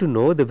want to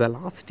know the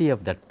velocity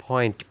of that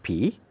point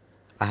P,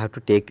 I have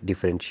to take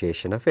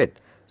differentiation of it.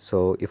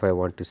 So, if I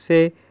want to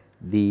say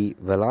the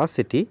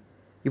velocity,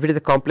 if it is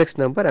a complex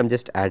number, I am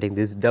just adding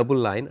this double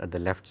line at the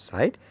left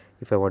side.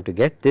 if I want to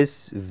get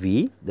this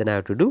v, then I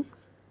have to do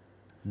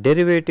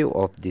derivative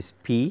of this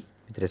p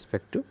with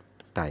respect to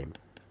time.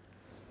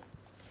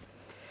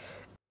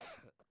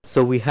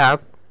 So, we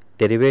have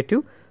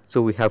derivative.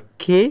 So, we have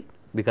k,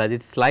 because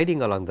it is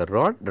sliding along the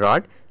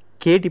rod,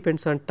 k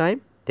depends on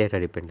time, theta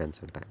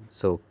depends on time.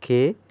 So,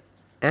 k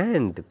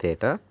and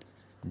theta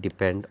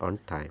depend on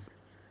time,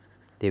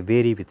 they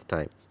vary with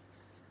time.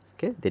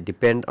 Okay. They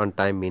depend on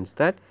time means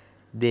that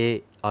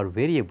they are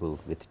variable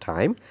with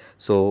time.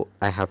 So,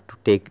 I have to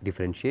take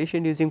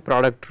differentiation using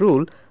product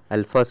rule. I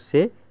will first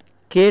say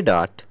k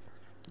dot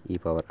e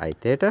power I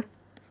theta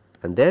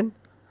and then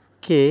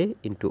k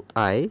into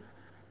I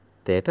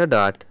theta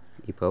dot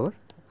e power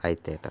I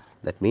theta.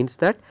 That means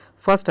that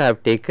first I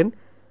have taken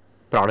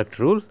product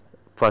rule,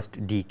 first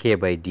dk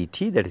by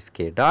dt, that is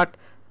k dot,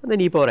 and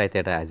then e power I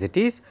theta as it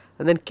is,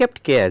 and then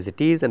kept k as it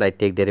is, and I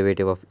take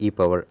derivative of e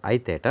power I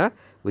theta,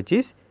 which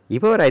is e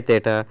power I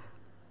theta,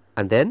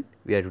 and then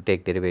we have to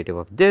take derivative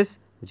of this,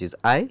 which is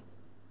I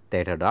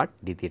theta dot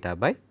d theta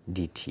by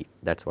dt.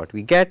 That is what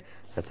we get,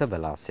 that is a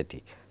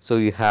velocity. So,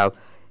 you have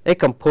a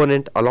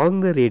component along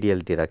the radial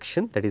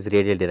direction, that is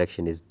radial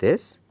direction is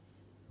this,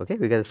 okay,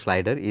 because the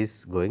slider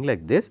is going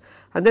like this,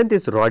 and then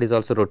this rod is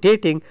also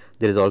rotating.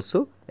 There is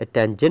also a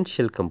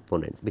tangential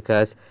component,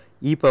 because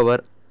e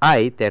power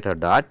I theta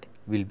dot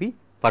will be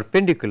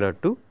perpendicular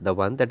to the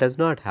one that does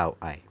not have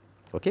I,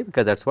 okay,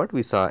 because that is what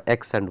we saw,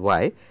 x and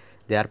y,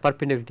 they are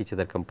perpendicular to each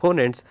other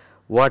components.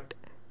 What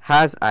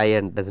has I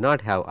and does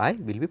not have I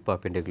will be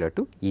perpendicular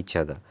to each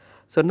other.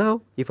 So,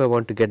 now if I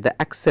want to get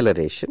the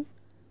acceleration,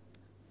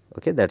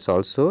 okay, that is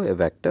also a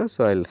vector.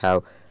 So, I will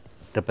have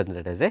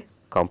represented as a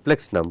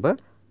complex number.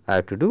 I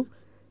have to do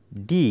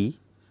d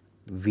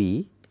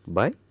v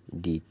by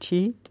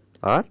dt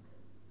or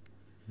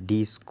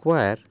d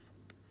square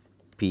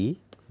p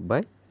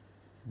by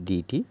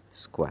dt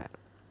square.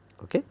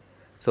 Okay.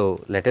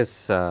 So, let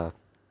us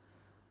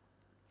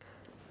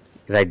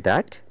write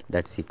that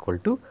is equal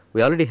to,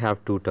 we already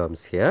have two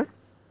terms here.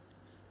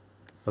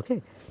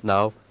 Okay.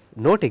 Now,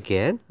 note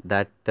again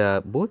that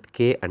both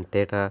k and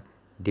theta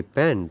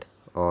depend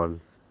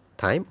on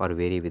time or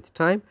vary with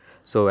time.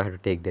 So, I have to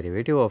take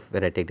derivative of,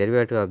 when I take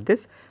derivative of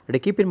this, and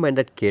keep in mind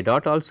that k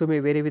dot also may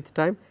vary with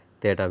time,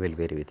 theta will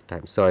vary with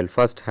time. So, I will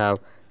first have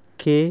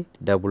k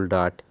double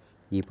dot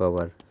e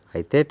power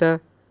I theta,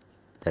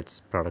 that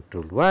is product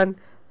rule 1,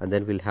 and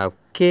then we will have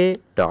k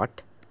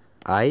dot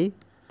I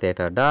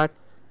theta dot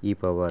e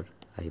power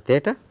I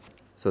theta.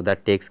 So,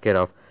 that takes care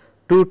of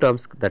two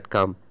terms that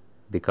come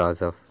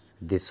because of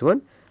this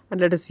one,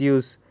 and let us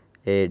use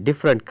a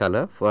different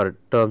color for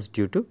terms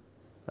due to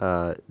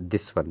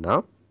this one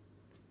now.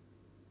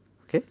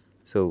 Okay.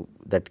 So,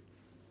 that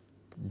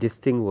this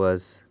thing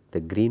was the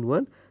green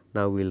one,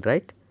 now we will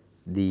write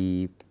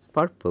the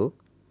purple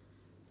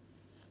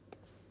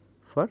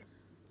for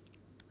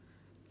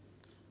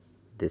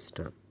this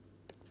term.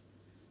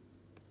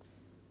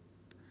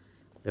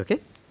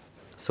 Okay.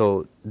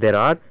 So, there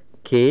are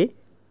k,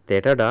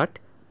 theta dot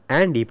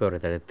and e power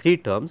theta, three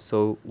terms.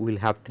 So, we will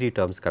have three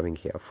terms coming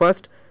here.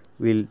 First,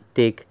 we will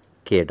take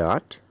k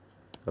dot,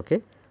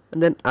 okay,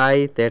 and then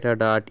I theta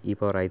dot e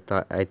power I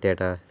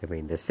theta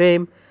remain the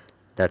same.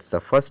 That is the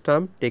first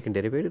term taken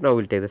derivative. Now,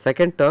 we will take the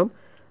second term,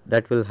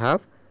 that will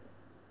have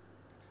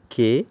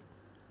k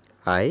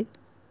I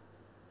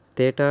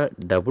theta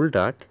double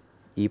dot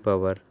e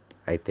power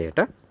I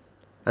theta,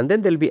 and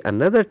then there will be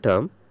another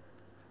term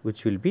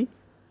which will be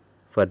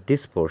for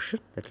this portion,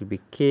 that will be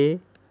k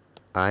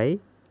I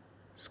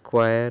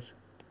square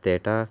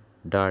theta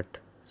dot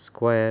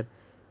square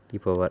e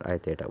power I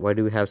theta. Why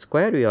do we have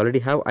square? We already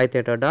have I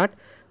theta dot.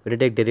 When I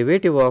take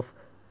derivative of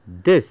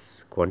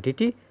this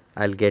quantity,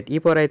 I will get e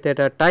power I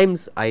theta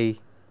times I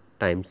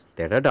times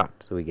theta dot.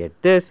 So, we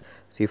get this.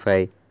 So, if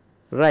I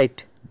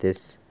write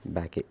this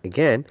back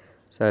again,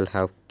 so I will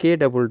have k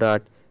double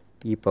dot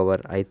e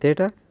power I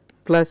theta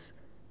plus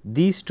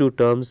these two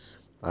terms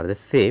are the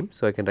same.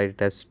 So, I can write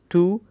it as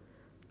 2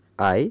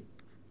 I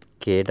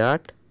k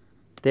dot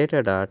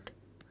theta dot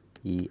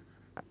e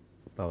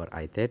power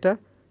I theta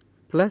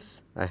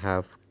plus I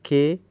have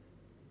k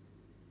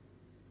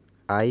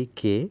I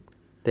k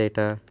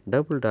theta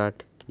double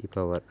dot e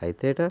power I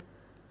theta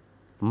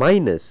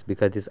minus,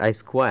 because this I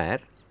square,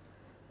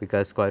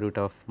 because square root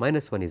of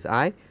minus 1 is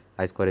I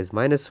square is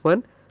minus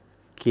 1,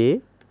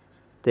 k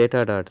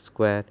theta dot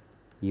square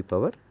e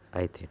power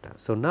I theta.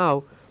 So,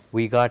 now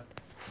we got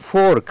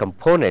 4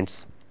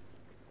 components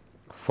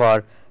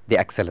for the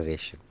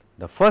acceleration.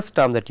 The first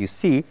term that you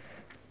see,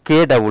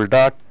 k double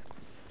dot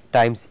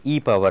times e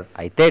power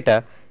I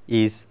theta,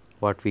 is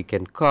what we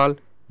can call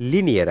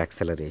linear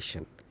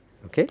acceleration.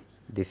 Okay.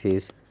 This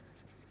is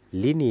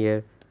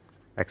linear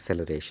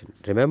acceleration.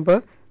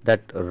 Remember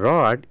that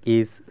rod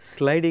is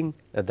sliding,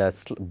 the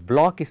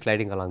block is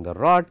sliding along the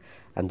rod,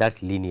 and that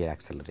is linear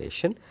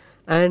acceleration,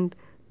 and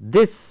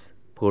this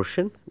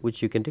portion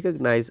which you can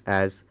recognize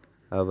as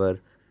our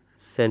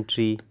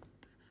centripetal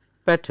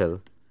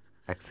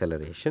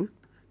acceleration.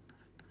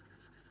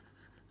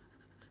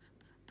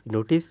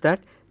 Notice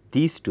that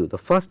these two, the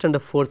first and the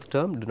fourth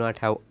term, do not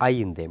have I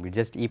in them. It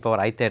just e power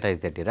I theta is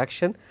their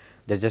direction,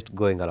 they are just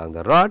going along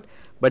the rod,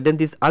 but then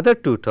these other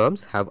two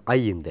terms have I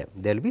in them,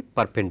 they will be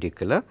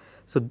perpendicular.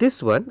 So,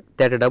 this one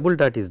theta double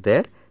dot is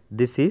there,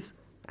 this is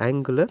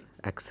angular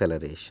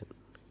acceleration.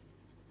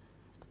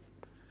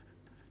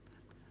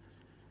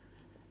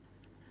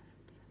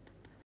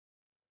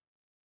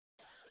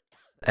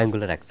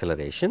 Angular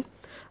acceleration,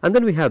 and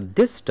then we have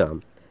this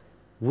term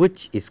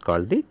which is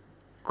called the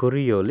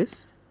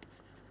Coriolis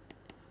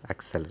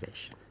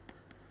acceleration.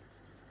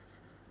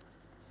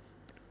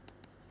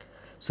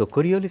 So,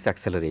 Coriolis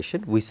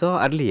acceleration, we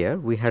saw earlier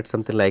we had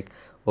something like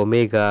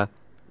omega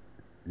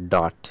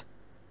dot,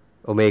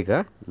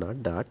 omega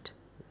not dot,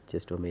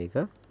 just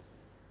omega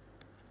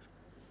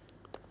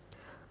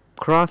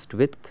crossed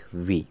with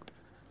v.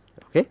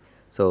 Okay.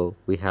 So,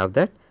 we have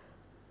that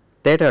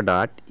theta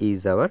dot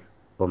is our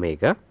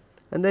omega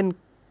and then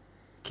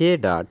k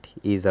dot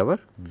is our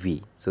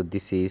v. So,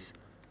 this is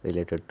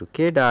related to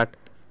k dot,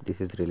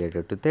 this is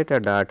related to theta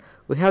dot.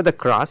 We have the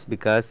cross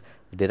because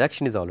the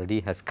direction is already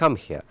has come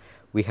here.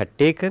 We had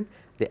taken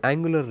the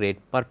angular rate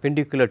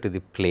perpendicular to the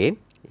plane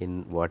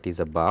in what is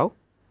above.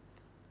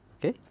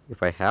 Okay.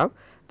 If I have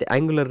the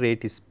angular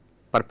rate is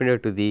perpendicular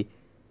to the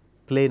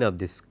plane of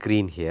the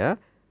screen here,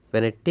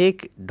 when I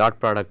take dot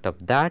product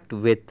of that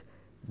with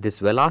this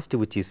velocity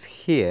which is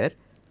here,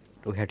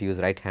 we have to use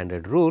right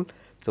handed rule.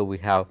 So, we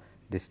have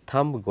this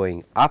thumb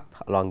going up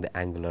along the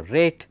angular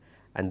rate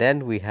and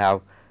then we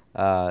have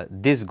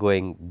this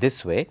going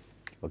this way.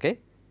 Okay.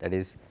 That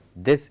is,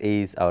 this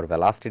is our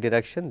velocity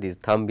direction, this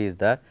thumb is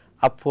the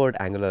upward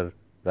angular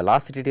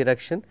velocity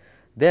direction,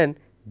 then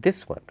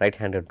this one right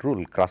handed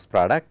rule cross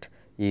product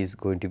is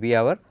going to be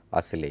our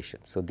oscillation.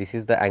 So, this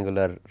is the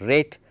angular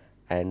rate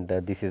and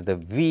this is the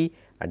v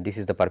and this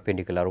is the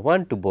perpendicular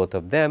one to both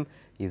of them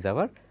is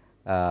our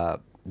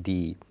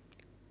the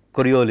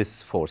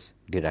Coriolis force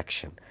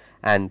direction.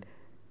 And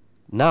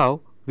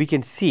now, we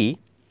can see,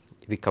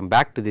 if we come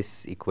back to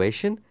this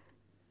equation,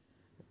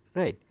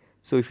 right.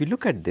 So, if you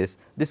look at this,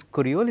 this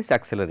Coriolis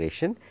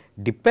acceleration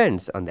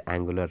depends on the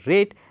angular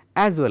rate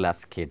as well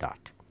as k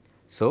dot.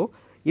 So,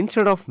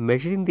 instead of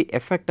measuring the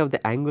effect of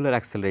the angular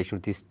acceleration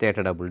with this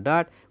theta double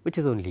dot which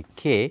is only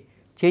k,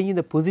 changing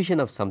the position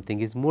of something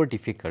is more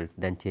difficult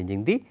than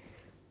changing the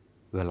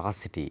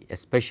velocity,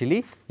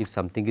 especially if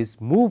something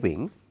is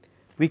moving,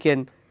 we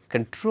can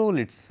control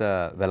its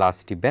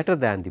velocity better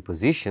than the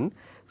position.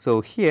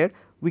 So, here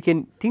we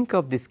can think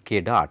of this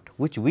k dot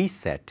which we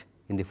set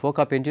in the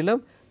Foca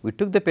pendulum, we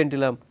took the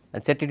pendulum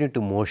and set it into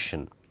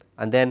motion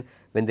and then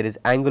when there is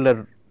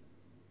angular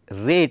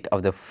rate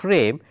of the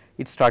frame,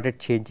 it started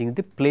changing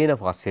the plane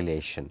of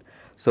oscillation.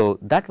 So,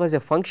 that was a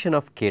function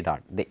of k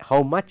dot,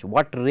 how much,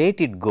 what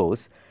rate it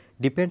goes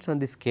depends on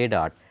this k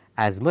dot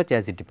as much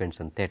as it depends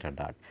on theta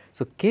dot.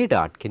 So, k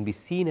dot can be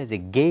seen as a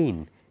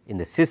gain in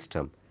the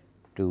system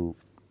to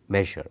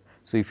measure.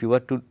 So, if you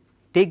were to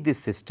take this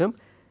system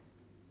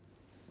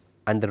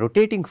and the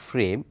rotating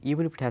frame,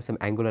 even if it has some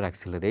angular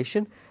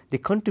acceleration, the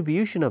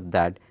contribution of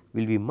that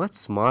will be much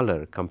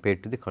smaller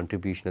compared to the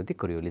contribution of the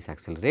Coriolis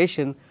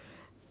acceleration.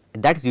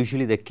 That is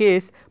usually the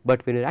case,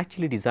 but when you are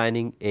actually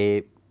designing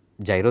a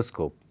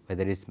gyroscope,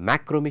 whether it is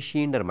macro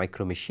machined or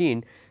micro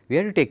machined, we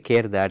have to take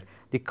care that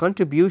the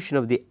contribution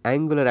of the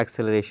angular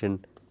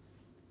acceleration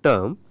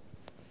term,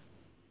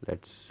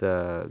 let us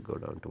go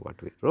down to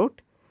what we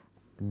wrote,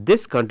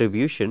 this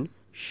contribution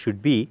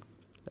should be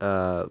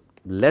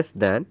less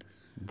than,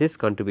 this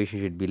contribution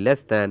should be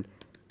less than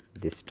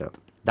this term.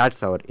 That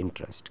is our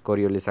interest.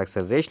 Coriolis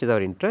acceleration is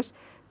our interest.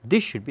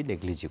 This should be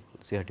negligible.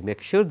 So, you have to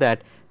make sure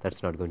that that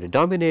is not going to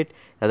dominate.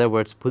 In other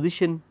words,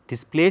 position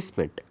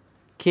displacement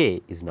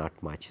k is not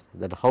much,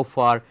 that how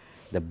far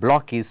the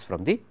block is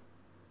from the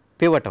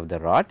pivot of the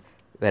rod,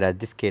 whereas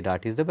this k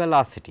dot is the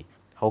velocity,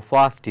 how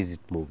fast is it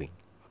moving.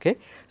 Okay.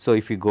 So,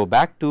 if you go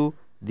back to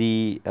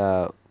the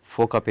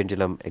Foca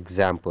pendulum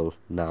example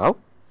now,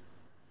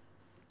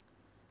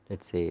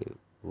 let us say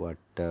what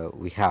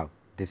we have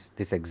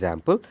this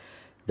example,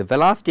 the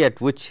velocity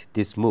at which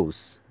this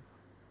moves,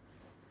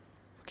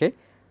 okay,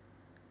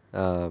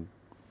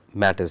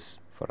 matters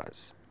for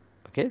us.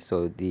 Okay.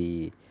 So,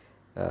 the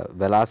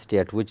velocity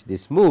at which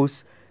this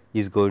moves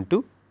is going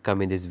to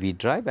come in this v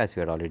drive as we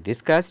had already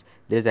discussed.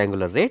 There is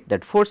angular rate,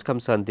 that force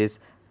comes on this,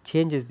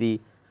 changes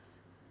the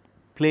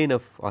plane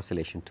of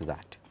oscillation to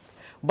that.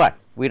 But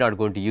we are not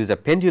going to use a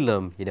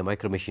pendulum in a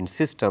micro machine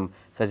system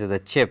such as the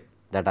chip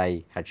that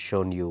I had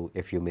shown you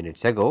a few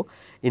minutes ago.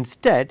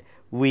 Instead,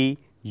 we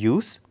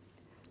use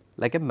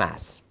like a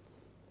mass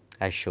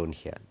as shown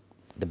here.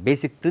 The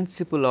basic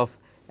principle of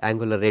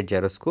angular rate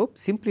gyroscope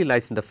simply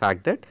lies in the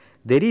fact that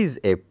there is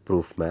a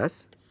proof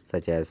mass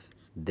such as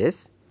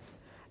this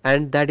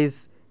and that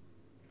is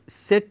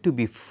said to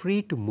be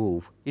free to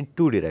move in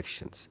two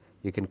directions.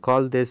 You can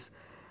call this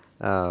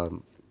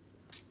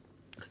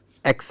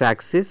x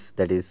axis,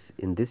 that is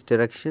in this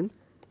direction,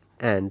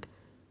 and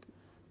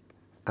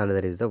another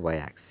is the y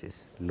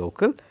axis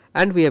local,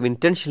 and we have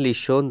intentionally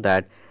shown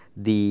that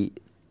the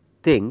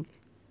thing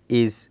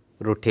is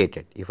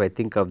rotated. If I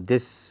think of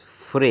this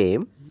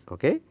frame,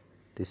 okay,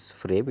 this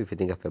frame, if you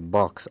think of a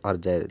box or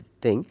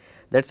thing,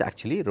 that is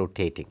actually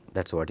rotating,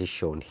 that is what is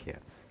shown here,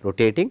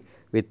 rotating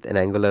with an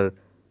angular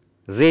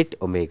rate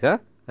omega,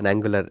 an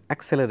angular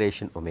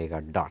acceleration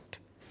omega dot.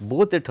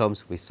 Both the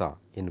terms we saw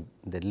in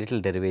the little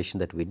derivation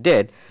that we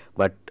did,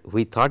 but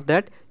we thought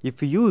that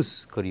if we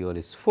use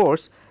Coriolis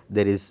force,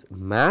 there is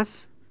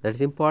mass that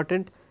is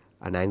important,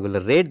 an angular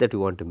rate that we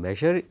want to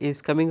measure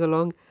is coming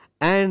along,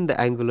 and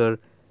the angular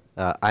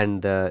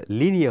and the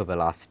linear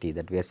velocity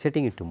that we are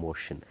setting into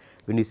motion.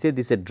 When you say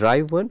this is a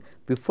drive one,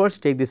 we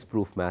first take this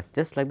proof mass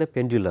just like the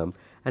pendulum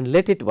and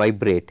let it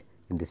vibrate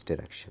in this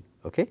direction.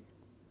 Okay?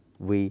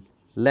 We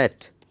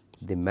let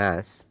the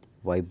mass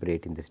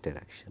vibrate in this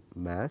direction,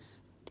 mass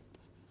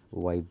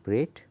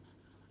vibrate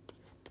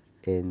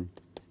in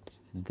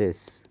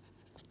this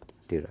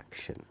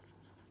direction.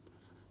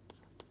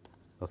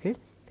 Okay?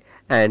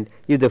 And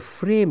if the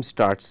frame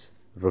starts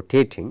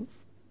rotating,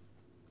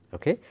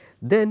 okay,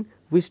 then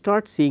we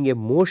start seeing a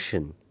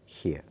motion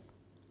here.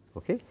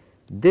 Okay?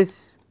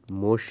 This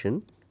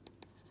motion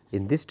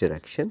in this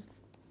direction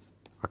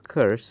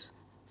occurs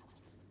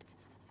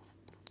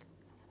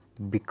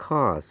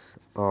because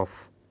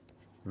of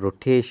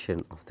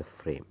rotation of the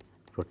frame,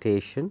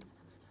 rotation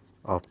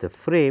of the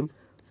frame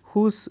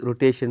whose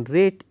rotation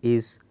rate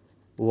is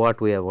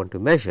what we want to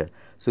measure.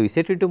 So, we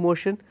set it into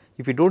motion.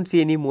 If you do not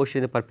see any motion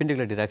in the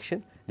perpendicular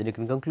direction, then you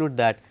can conclude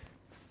that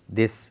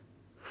this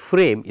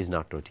frame is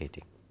not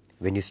rotating.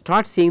 When you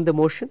start seeing the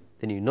motion,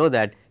 then you know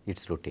that it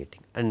is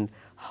rotating, and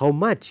how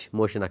much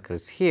motion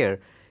occurs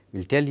here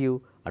will tell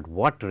you at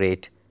what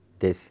rate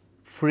this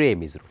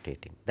frame is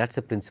rotating. That is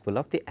the principle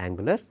of the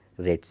angular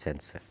rate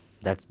sensor.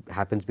 That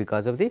happens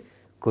because of the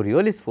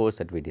Coriolis force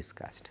that we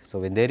discussed. So,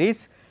 when there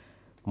is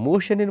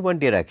motion in one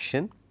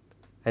direction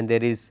and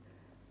there is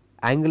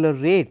angular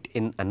rate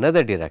in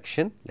another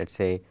direction, let us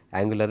say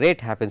angular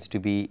rate happens to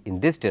be in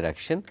this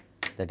direction,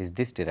 that is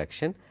this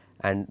direction,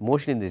 and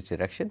motion in this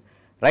direction,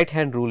 right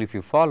hand rule if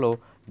you follow,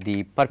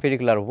 the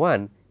perpendicular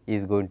one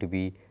is going to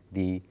be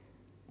the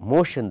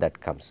motion that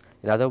comes.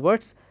 In other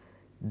words,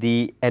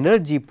 the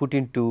energy put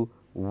into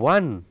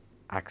one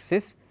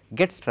axis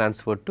gets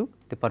transferred to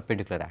the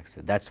perpendicular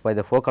axis. That is why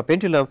the Fokker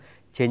pendulum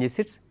changes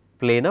its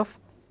plane of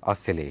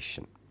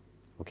oscillation.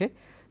 Okay.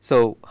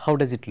 So, how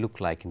does it look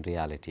like in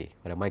reality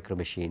for a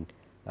micromachined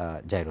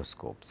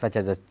gyroscope, such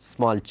as a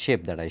small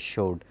chip that I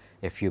showed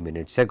a few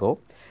minutes ago,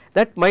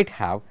 that might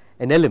have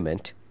an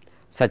element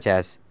such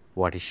as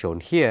what is shown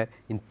here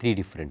in 3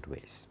 different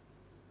ways.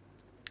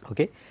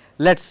 Okay.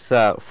 Let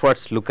us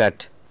first look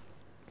at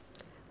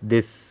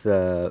this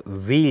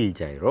wheel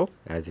gyro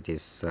as it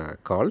is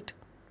called.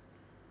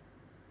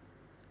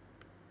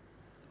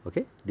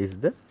 Okay. This is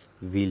the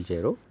wheel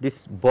gyro.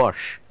 This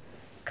Bosch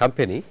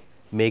company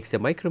makes a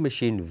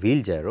micromachined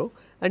wheel gyro,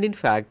 and in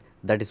fact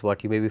that is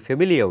what you may be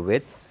familiar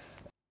with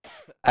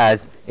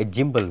as a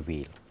gimbal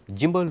wheel.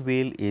 Gimbal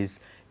wheel is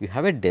you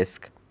have a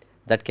disc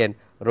that can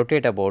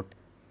rotate about,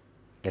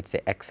 let us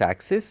say, x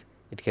axis,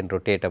 it can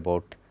rotate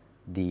about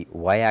the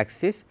y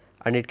axis,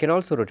 and it can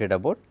also rotate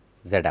about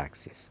z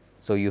axis.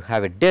 So, you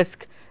have a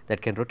disc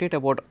that can rotate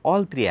about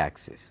all 3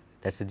 axes,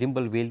 that is a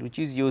gimbal wheel, which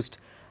is used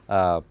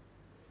to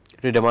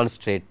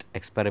demonstrate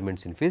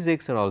experiments in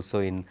physics and also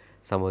in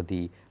some of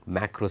the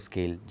macro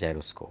scale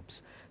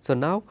gyroscopes. So,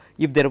 now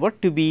if there were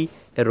to be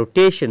a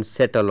rotation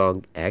set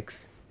along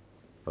x,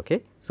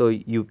 okay, so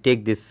you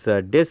take this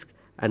disc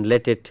and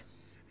let it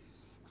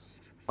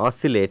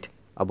oscillate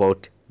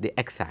about the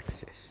x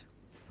axis.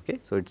 Okay.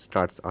 So, it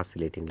starts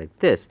oscillating like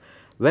this.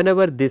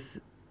 Whenever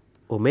this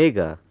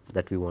omega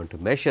that we want to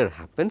measure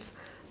happens,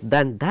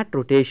 then that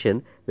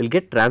rotation will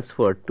get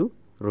transferred to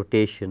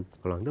rotation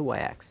along the y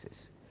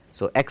axis.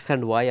 So, x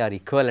and y are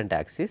equivalent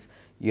axis,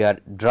 you are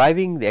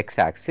driving the x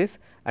axis,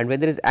 and when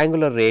there is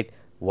angular rate,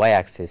 y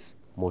axis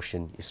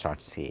motion you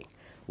start seeing.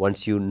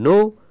 Once you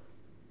know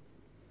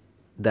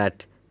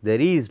that there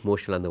is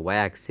motion on the y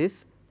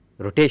axis,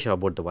 rotation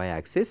about the y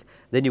axis,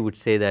 then you would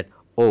say that,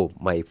 oh,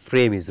 my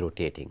frame is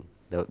rotating.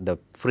 The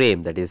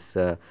frame, that is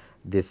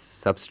this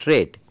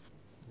substrate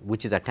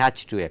which is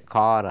attached to a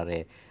car or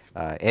a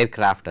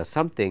aircraft or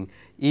something,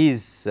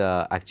 is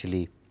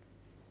actually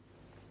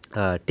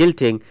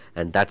tilting,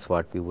 and that is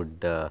what we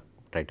would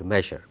try to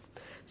measure.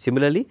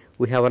 Similarly,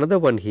 we have another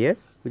one here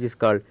which is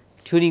called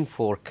tuning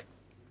fork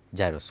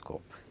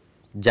gyroscope.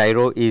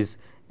 Gyro is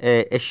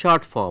a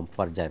short form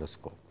for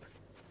gyroscope.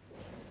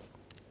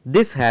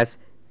 This has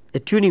a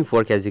tuning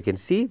fork, as you can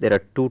see there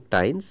are 2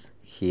 tines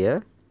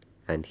here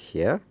and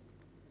here.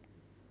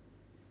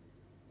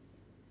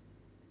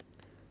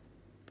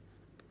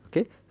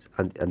 Okay,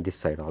 on this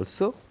side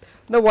also.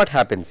 Now, what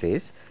happens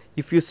is,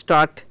 if you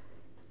start,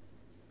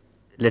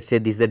 let us say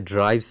this is the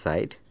drive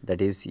side,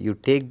 that is you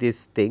take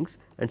these things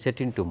and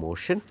set into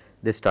motion,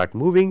 they start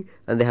moving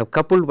and they have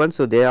coupled ones.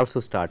 So, they also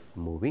start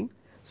moving.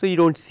 So, you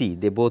do not see,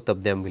 they both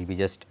of them will be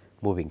just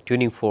moving.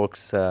 Tuning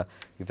forks,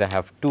 if I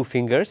have 2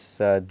 fingers,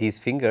 these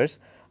fingers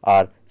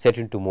are set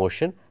into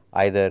motion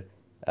either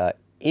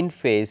in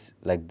phase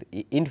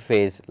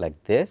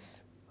like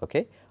this,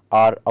 okay,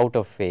 are out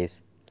of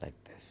phase like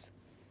this.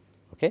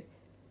 Okay.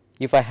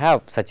 If I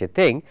have such a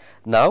thing,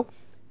 now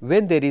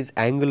when there is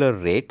angular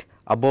rate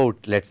about,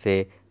 let us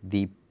say,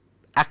 the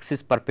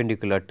axis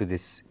perpendicular to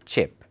this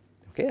chip,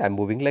 okay, I am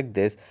moving like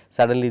this,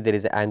 suddenly there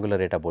is an angular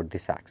rate about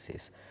this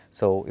axis.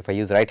 So, if I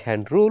use right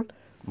hand rule,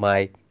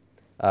 my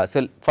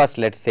so first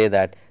let us say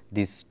that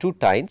these two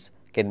tines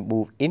can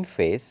move in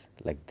phase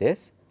like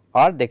this,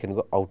 or they can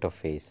go out of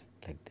phase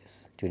like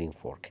this, tuning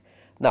fork.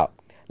 Now,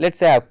 let us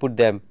say I put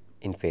them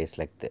in phase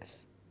like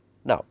this.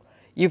 Now,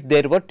 if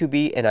there were to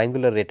be an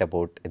angular rate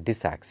about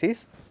this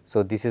axis,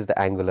 so this is the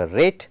angular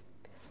rate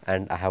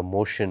and I have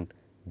motion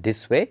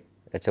this way,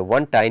 let us say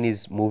one tine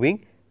is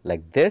moving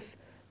like this,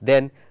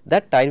 then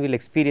that tine will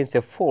experience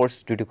a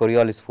force due to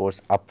Coriolis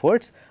force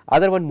upwards,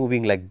 other one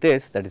moving like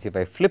this, that is if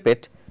I flip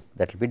it,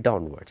 that will be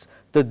downwards.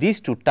 So, these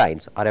two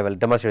tines, or I will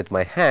demonstrate with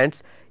my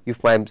hands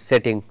if I am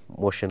setting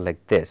motion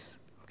like this.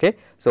 Okay.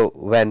 So,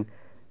 when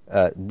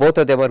both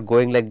of them are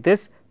going like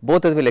this,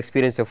 both of them will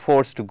experience a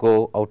force to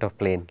go out of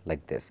plane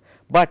like this.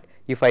 But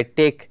if I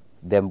take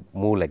them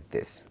move like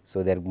this,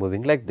 so they are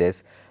moving like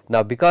this.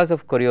 Now, because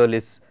of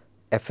Coriolis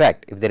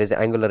effect, if there is an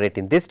angular rate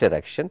in this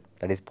direction,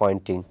 that is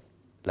pointing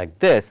like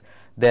this,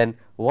 then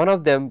one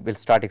of them will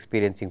start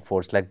experiencing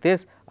force like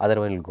this, other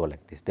one will go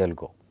like this, they will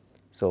go.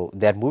 So,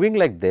 they are moving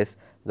like this,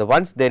 the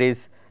once there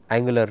is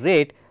angular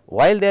rate,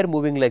 while they are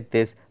moving like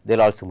this, they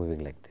are also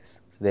moving like this.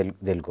 So,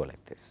 they will go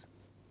like this,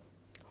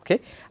 okay.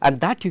 And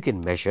that you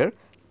can measure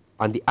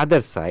on the other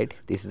side.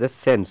 This is the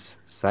sense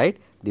side,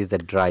 this is the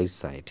drive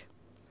side.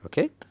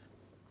 Okay.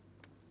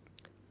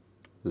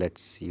 Let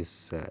us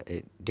use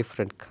a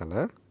different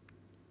color.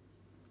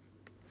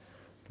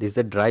 This is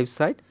the drive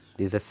side,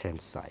 this is the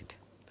sense side.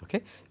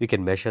 Okay. You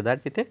can measure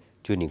that with a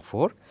tuning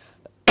fork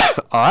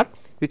or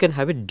we can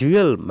have a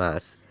dual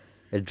mass.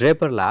 A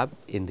Draper lab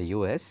in the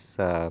US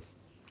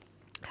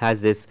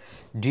has this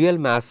dual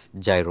mass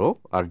gyro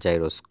or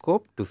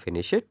gyroscope to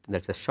finish it,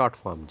 that is a short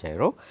form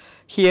gyro.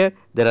 Here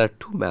there are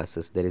two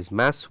masses, there is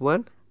mass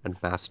 1 and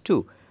mass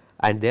 2,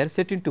 and they are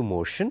set into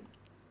motion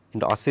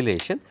into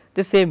oscillation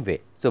the same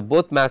way. So,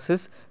 both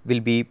masses will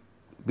be,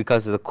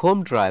 because of the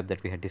comb drive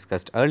that we had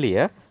discussed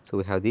earlier. So,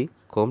 we have the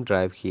comb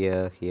drive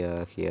here,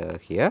 here, here,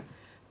 here,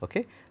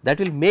 okay. That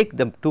will make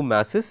the two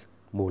masses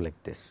move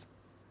like this.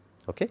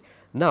 Okay.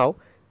 Now,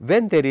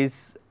 when there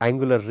is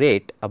angular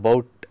rate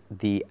about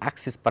the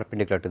axis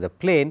perpendicular to the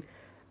plane,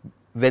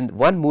 when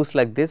one moves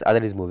like this,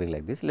 other is moving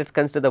like this. Let us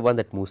consider the one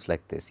that moves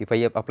like this. If I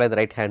apply the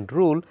right hand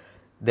rule,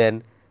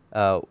 then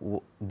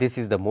this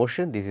is the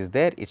motion, this is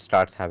there, it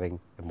starts having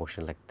a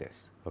motion like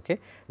this. Okay.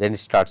 Then it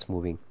starts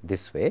moving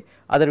this way,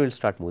 other will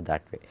start move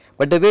that way.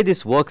 But the way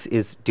this works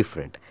is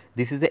different.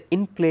 This is a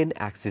in plane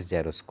axis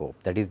gyroscope,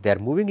 that is they are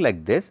moving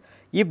like this.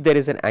 If there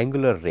is an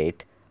angular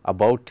rate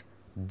about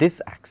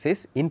this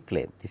axis in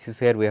plane, this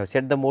is where we have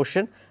set the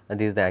motion and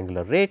this is the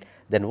angular rate,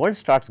 then one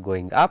starts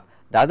going up,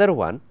 the other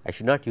one I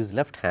should not use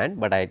left hand,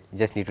 but I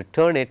just need to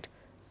turn it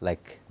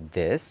like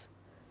this,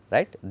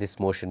 right. This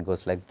motion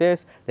goes like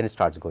this, then it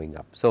starts going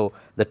up. So,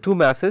 the two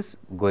masses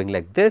going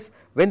like this,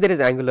 when there is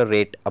angular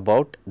rate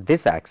about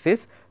this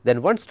axis,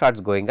 then one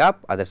starts going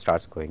up, other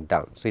starts going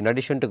down. So, in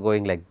addition to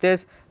going like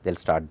this, they will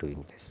start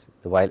doing this.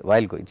 While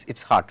going, it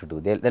is hard to do,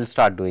 they will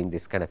start doing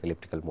this kind of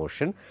elliptical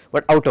motion,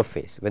 but out of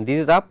phase. When this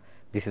is up,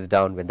 this is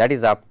down, when that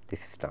is up,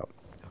 this is down.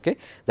 Okay.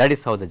 That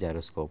is how the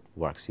gyroscope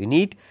works. You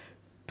need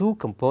two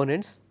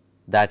components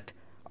that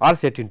are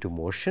set into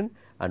motion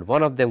and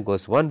one of them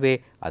goes one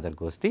way, other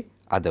goes the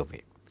other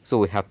way. So,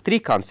 we have three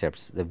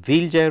concepts, the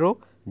wheel gyro,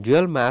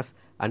 dual mass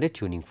and a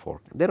tuning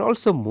fork. There are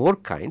also more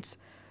kinds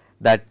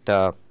that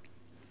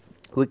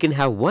we can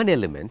have one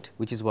element,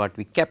 which is what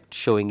we kept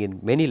showing in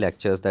many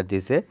lectures, that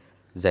is a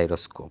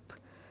gyroscope.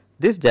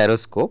 This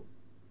gyroscope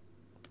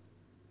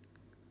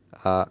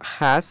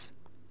has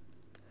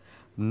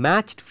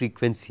matched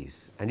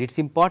frequencies, and it is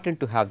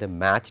important to have them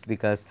matched,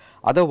 because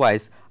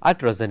otherwise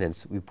at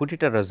resonance we put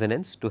it at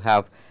resonance to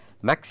have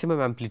maximum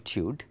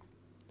amplitude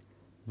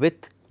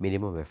with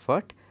minimum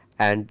effort,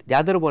 and the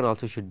other one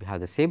also should have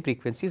the same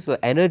frequency. So,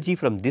 energy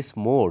from this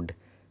mode,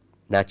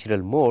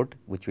 natural mode,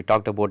 which we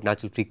talked about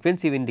natural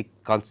frequency in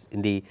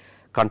the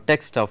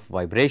context of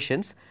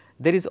vibrations,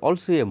 there is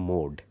also a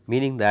mode,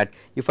 meaning that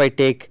if I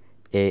take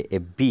a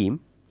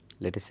beam,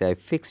 let us say I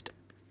fixed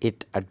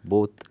it at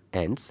both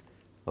ends.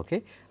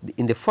 Okay.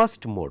 In the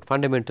first mode,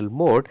 fundamental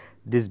mode,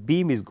 this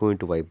beam is going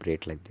to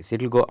vibrate like this,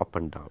 it will go up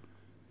and down.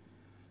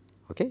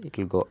 Okay. It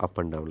will go up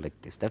and down like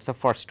this, that is the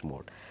first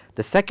mode.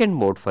 The second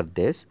mode for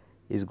this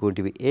is going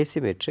to be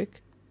asymmetric,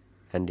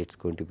 and it is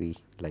going to be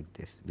like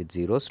this with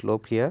 0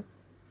 slope here,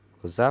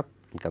 goes up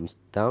and comes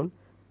down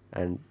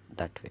and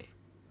that way.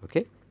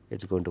 Okay.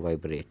 It is going to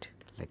vibrate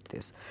like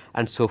this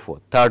and so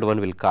forth. Third one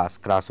will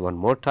cross one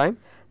more time,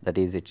 that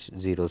is its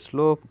 0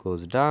 slope,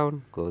 goes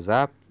down, goes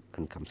up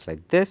and comes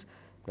like this.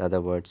 In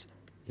other words,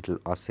 it will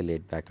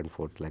oscillate back and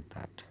forth like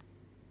that.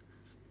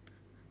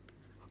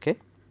 Okay.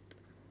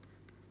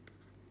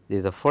 This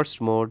is the first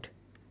mode,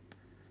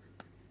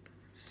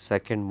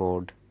 second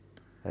mode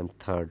and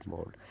third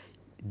mode.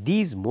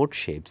 These mode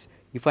shapes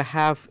if I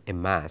have a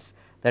mass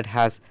that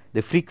has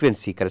the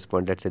frequency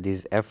correspond, let us say this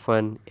is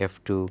F1,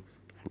 F2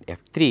 and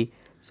F3.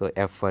 So,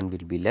 F1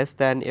 will be less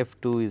than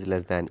F2 is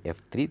less than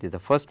F3, this is the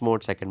first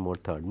mode, second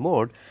mode, third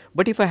mode.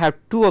 But if I have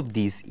two of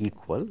these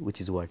equal, which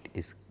is what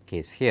is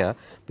case here,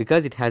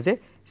 because it has a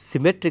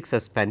symmetric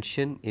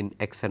suspension in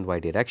x and y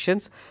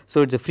directions.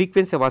 So, the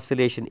frequency of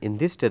oscillation in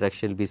this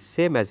direction will be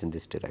same as in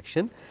this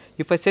direction.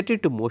 If I set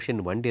it to motion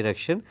in one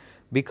direction,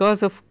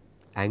 because of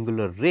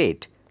angular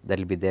rate that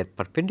will be there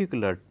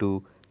perpendicular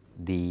to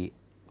the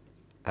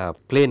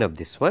plane of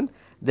this one,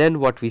 then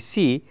what we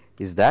see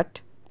is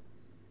that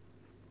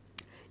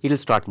it will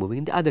start moving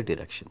in the other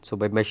direction. So,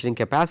 by measuring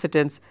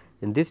capacitance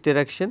in this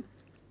direction,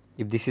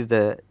 if this is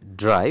the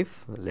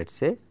drive, let us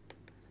say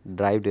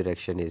drive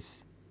direction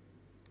is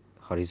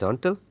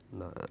horizontal,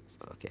 no,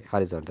 okay,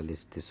 horizontal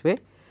is this way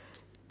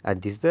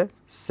and this is the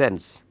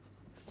sense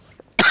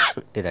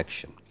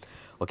direction.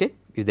 Okay.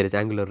 If there is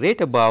angular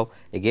rate above,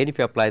 again if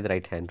you apply the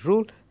right hand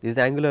rule, this is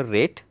the angular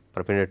rate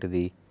perpendicular to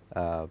the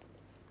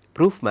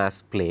proof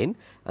mass plane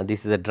and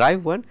this is the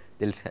drive one,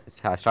 they will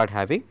start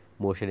having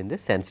motion in the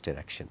sense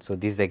direction. So,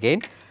 this is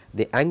again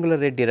the angular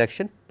rate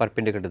direction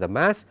perpendicular to the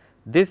mass,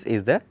 this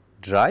is the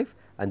drive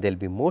and there will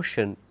be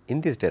motion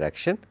in this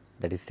direction,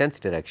 that is sense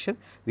direction.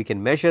 We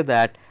can measure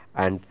that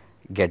and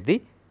get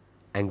the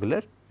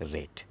angular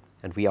rate,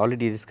 and we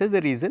already discussed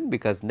the reason,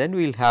 because then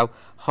we will have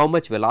how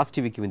much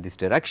velocity we give in this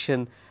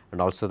direction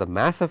and also the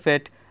mass of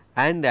it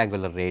and the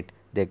angular rate,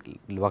 they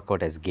work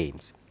out as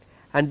gains.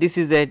 And this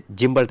is a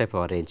gimbal type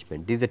of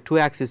arrangement, this is a 2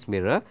 axis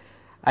mirror,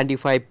 and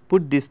if I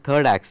put this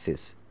third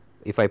axis,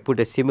 if I put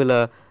a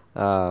similar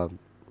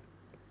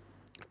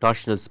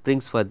torsional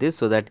springs for this,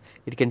 so that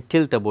it can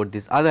tilt about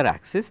this other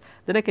axis,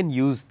 then I can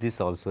use this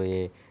also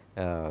a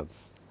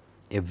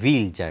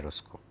wheel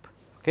gyroscope.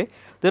 Okay.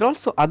 There are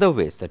also other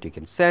ways that you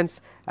can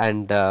sense,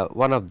 and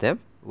one of them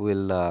we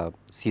will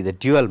see the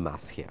dual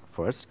mass here.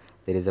 First,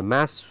 there is a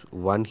mass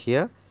 1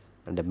 here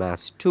and a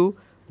mass 2,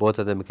 both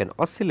of them can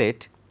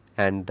oscillate,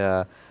 and they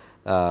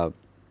are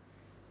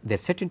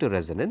set into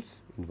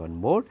resonance in one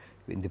mode.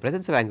 In the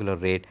presence of angular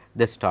rate,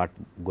 they start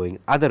going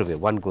other way,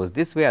 one goes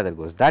this way, other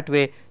goes that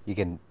way, you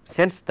can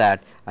sense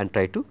that and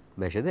try to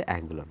measure the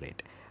angular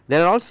rate.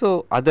 There are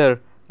also other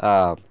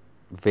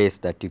ways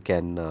that you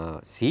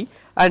can see,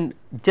 and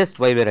just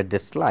while we are at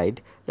this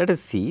slide, let us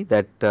see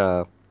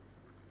that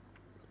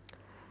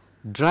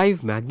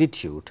drive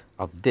magnitude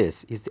of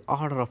this is the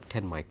order of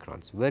 10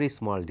 microns, very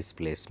small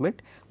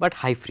displacement, but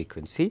high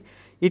frequency.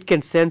 It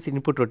can sense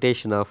input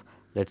rotation of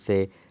let us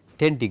say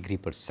 10 degree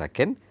per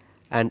second,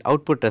 and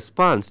output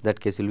response that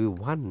case will be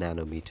 1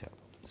 nanometer.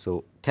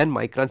 So, 10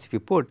 microns if you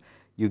put,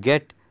 you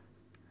get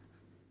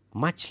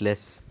much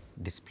less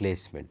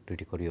displacement to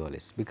the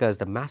Coriolis, because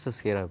the masses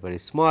here are very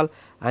small.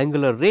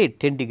 Angular rate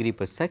 10 degree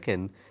per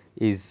second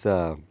is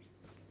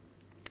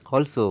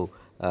also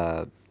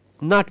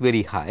not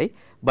very high,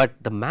 but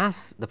the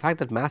mass, the fact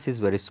that mass is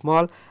very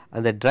small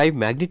and the drive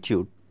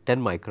magnitude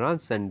 10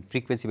 microns and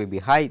frequency may be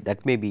high,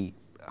 that may be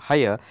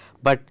higher,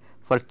 but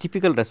for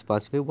typical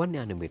response may 1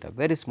 nanometer,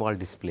 very small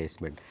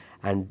displacement,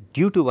 and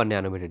due to 1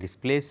 nanometer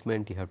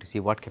displacement you have to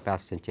see what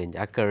capacitance change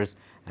occurs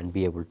and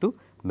be able to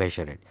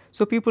measure it.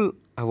 So, people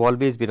have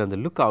always been on the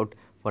lookout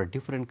for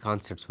different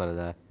concepts for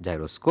the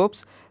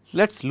gyroscopes.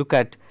 Let us look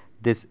at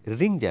this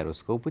ring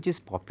gyroscope, which is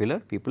popular.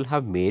 People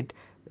have made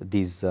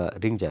these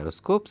ring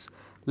gyroscopes.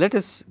 Let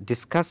us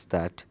discuss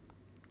that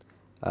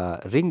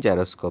ring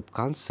gyroscope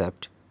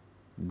concept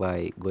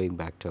by going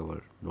back to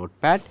our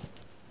notepad.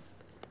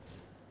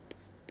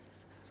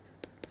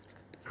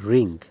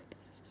 Ring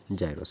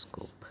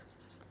gyroscope,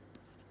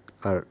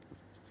 or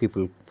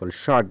people for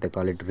short they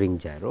call it ring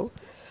gyro.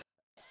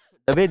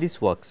 The way this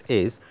works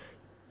is,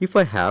 if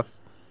I have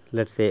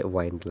let us say a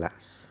wine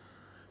glass,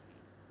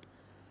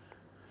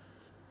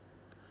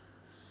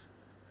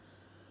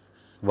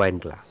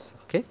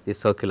 okay, this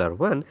circular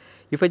one,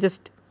 if I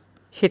just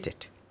hit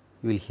it,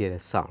 you will hear a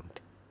sound.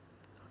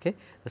 Okay.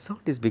 The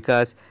sound is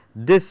because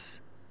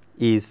this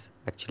is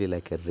actually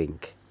like a ring.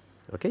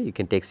 Okay. You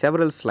can take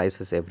several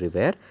slices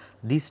everywhere,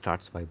 this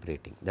starts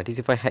vibrating. That is,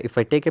 if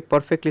I take a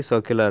perfectly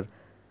circular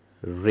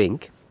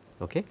ring,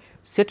 okay,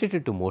 set it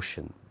into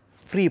motion,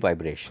 free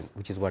vibration,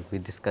 which is what we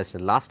discussed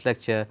in the last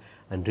lecture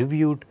and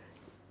reviewed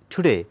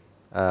today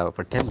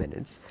for 10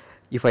 minutes.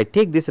 If I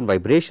take this in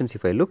vibrations,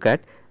 if I look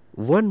at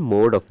one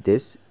mode of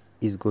this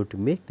is going to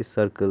make the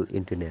circle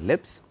into an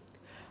ellipse,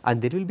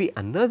 and there will be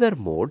another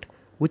mode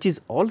which is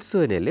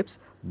also an ellipse,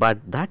 but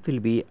that will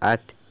be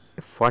at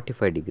a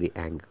 45 degree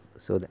angle.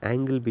 So, the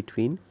angle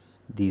between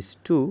these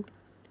two,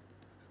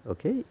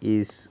 okay,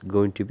 is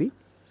going to be,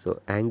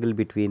 so angle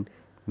between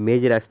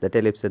major axis, that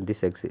ellipse, and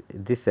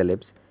this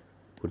ellipse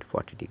would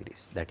 40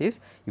 degrees. That is,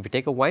 if you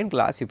take a wine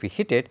glass, if you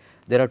hit it,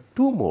 there are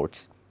two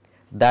modes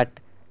that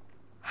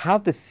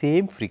have the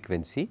same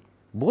frequency,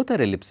 both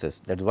are ellipses.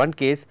 That is one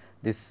case,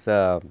 this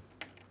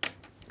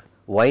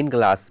wine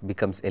glass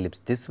becomes ellipse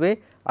this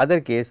way,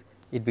 other case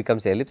it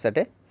becomes ellipse at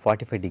a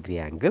 45 degree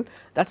angle.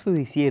 That is why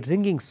we see a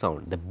ringing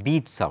sound, the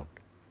beat sound.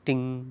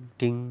 ting,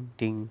 ting,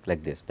 ting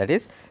like this. That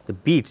is the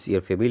beats, you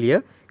are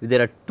familiar. If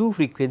there are two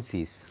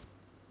frequencies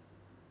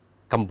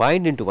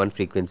combined into one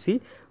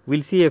frequency, we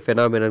will see a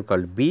phenomenon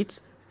called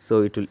beats.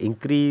 So, it will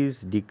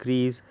increase,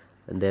 decrease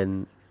and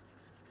then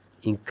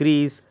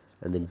increase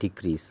and then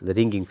decrease, the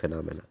ringing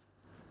phenomena.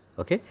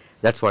 Okay.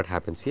 That is what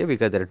happens here,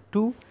 because there are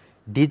two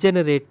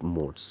degenerate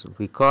modes.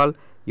 We call,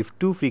 if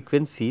two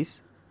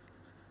frequencies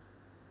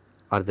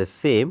are the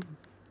same,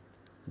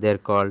 they are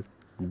called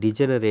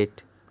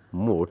degenerate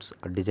modes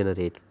or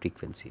degenerate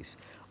frequencies.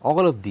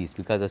 All of these,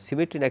 because of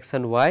symmetry in x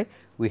and y,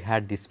 we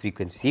had this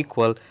frequency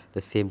equal,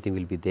 the same thing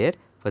will be there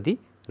for the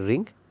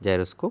ring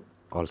gyroscope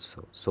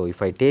also. So,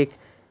 if I take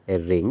a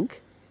ring,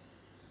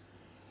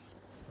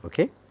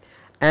 okay,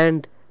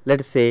 and let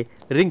us say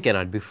ring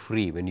cannot be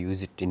free when you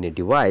use it in a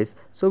device.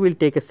 So, we will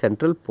take a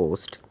central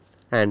post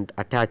and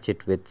attach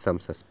it with some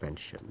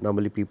suspension.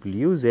 Normally people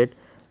use it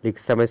like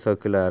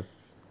semicircular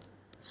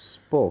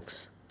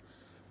spokes.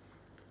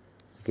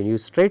 You can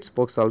use straight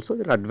spokes also,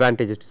 there are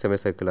advantages to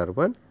semicircular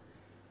one.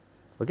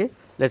 Okay.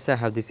 Let us say I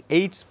have these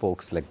 8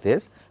 spokes like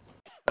this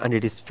and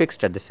it is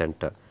fixed at the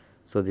center.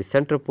 So, the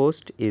center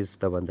post is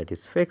the one that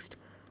is fixed.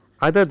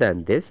 Other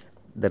than this,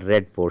 the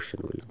red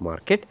portion will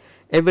mark it,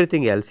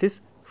 everything else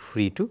is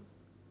free to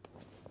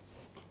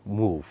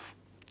move.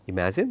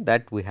 Imagine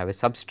that we have a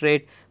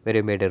substrate where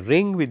we made a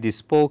ring with these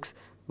spokes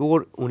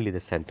or only the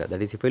center.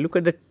 That is, if I look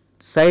at the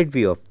side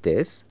view of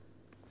this,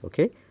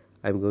 okay,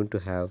 I am going to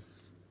have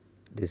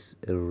this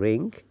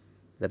ring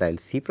that I will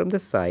see from the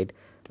side,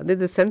 and then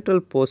the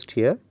central post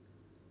here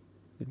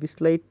will be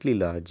slightly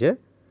larger,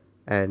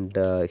 and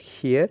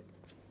here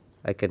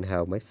I can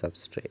have my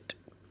substrate.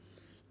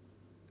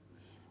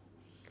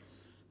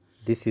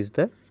 This is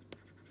the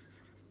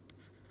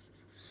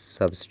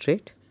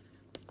substrate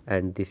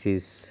and this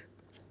is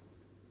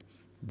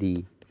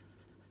the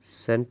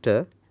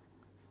center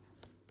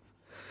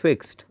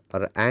fixed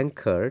or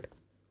anchored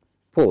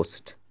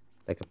post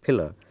like a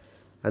pillar,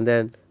 and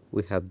then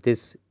we have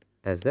this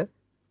as a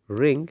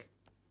ring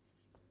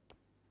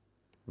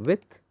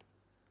with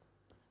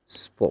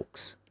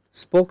spokes.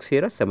 Spokes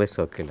here are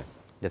semicircular.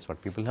 That is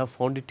what people have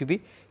found it to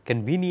be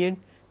convenient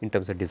in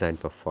terms of design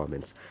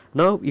performance.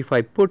 Now, if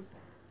I put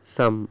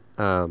some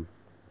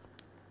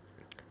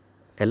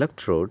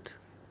electrode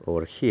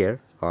over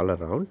here all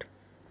around,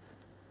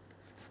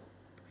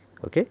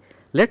 okay,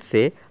 let us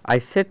say I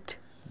set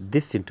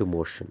this into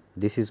motion.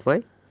 This is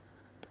my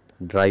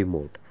drive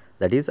mode,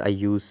 that is I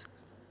use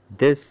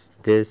this,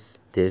 this,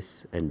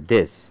 this and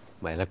this,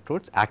 my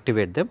electrodes,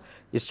 activate them,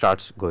 it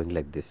starts going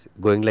like this.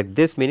 Going like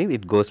this meaning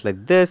it goes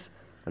like this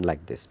and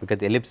like this, because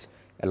the ellipse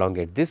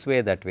elongate this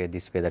way, that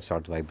that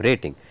starts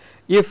vibrating.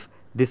 If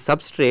this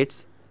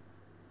substrate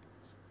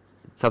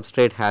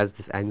has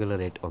this angular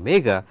rate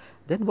omega,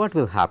 then what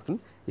will happen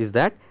is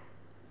that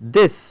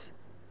this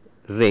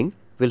ring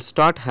will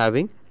start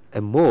having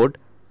a mode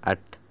at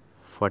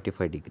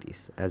 45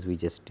 degrees as we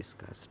just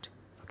discussed.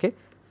 Okay.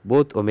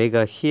 Both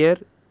omega here,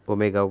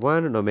 omega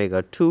 1 and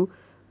omega 2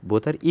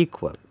 both are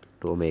equal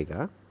to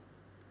omega.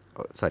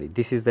 Oh, sorry,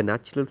 this is the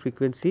natural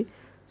frequency.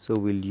 So,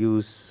 we will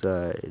use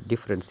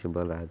different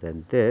symbol rather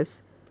than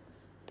this.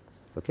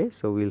 Okay.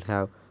 So, we will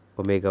have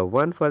omega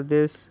 1 for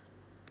this,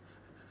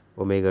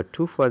 omega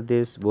 2 for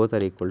this, both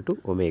are equal to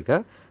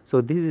omega.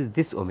 So, this is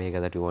this omega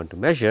that we want to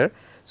measure.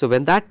 So,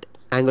 when that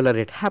angular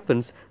rate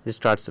happens, it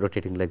starts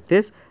rotating like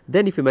this.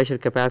 Then if you measure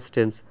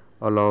capacitance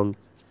along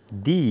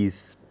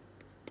these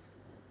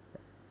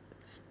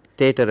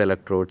stator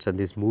electrodes and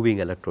this moving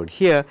electrode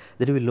here,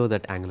 then you will know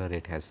that angular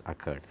rate has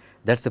occurred.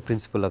 That is the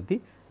principle of the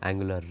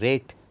angular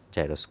rate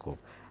gyroscope,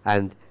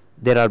 and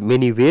there are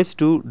many ways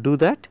to do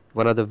that.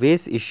 One of the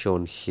ways is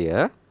shown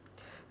here.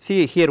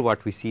 See here,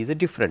 what we see is a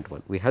different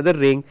one. We have the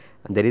ring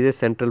and there is a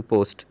central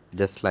post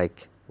just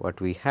like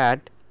what we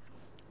had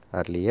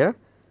earlier.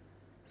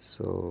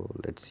 So,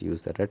 let us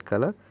use the red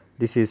color.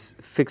 This is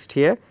fixed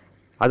here.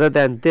 Other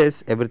than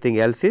this, everything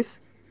else is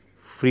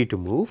free to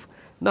move.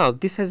 Now,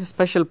 this has a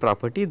special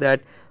property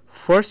that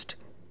first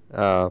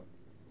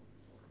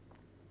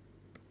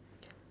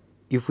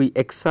if we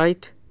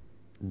excite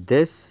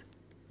this,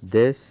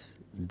 this,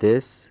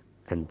 this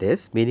and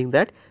this, meaning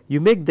that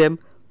you make them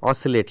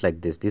oscillate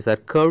like this. These are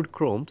curved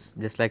combs,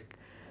 just like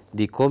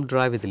the comb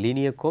drive with the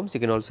linear combs. You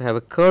can also have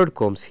a curved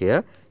combs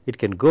here, it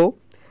can go,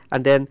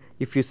 and then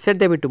if you set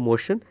them into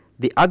motion,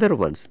 the other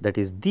ones, that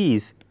is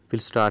these, will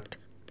start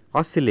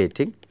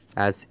oscillating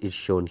as is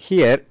shown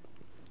here.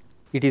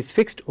 It is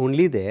fixed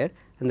only there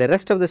and the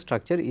rest of the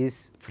structure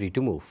is free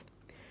to move.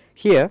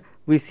 Here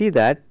we see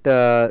that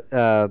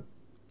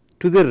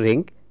to the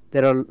ring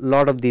there are a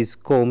lot of these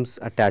combs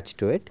attached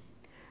to it,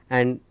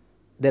 and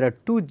there are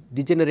two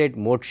degenerate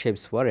mode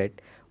shapes for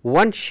it.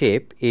 One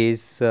shape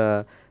is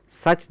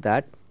such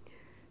that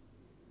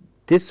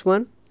this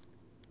one,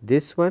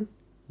 this one,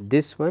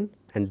 this one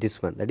and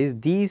this one, that is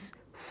these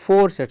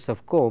 4 sets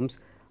of combs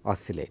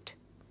oscillate.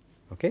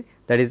 Okay.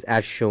 That is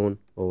as shown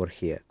over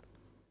here.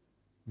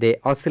 They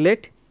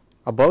oscillate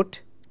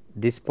about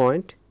this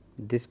point,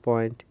 this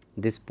point,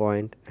 this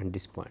point and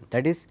this point.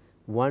 That is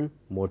one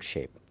mode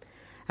shape.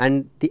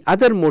 and the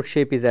other mode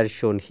shape is as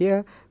shown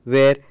here,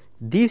 where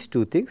these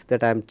two things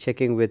that I am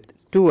checking with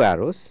 2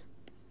 arrows,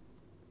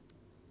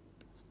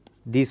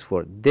 these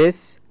 4,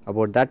 this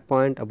about that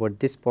point, about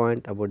this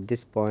point, about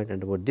this point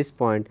and about this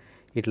point,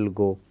 it will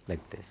go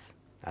like this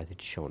as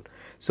it is shown.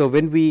 So,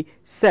 when we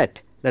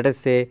set, let us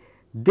say,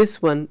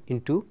 this one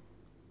into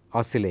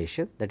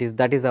oscillation, that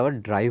is our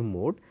drive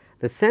mode,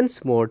 the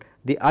sense mode,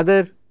 the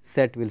other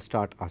set will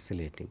start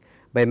oscillating.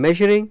 By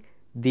measuring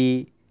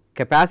the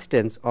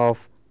capacitance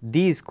of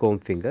these comb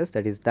fingers,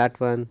 that is that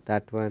one,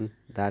 that one,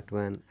 that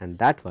one and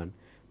that one,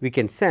 we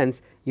can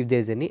sense if there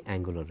is any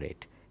angular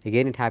rate.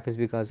 Again it happens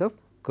because of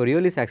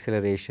Coriolis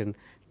acceleration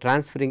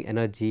transferring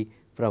energy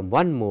from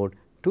one mode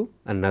to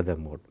another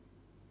mode.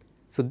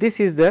 So, this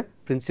is the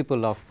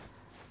principle of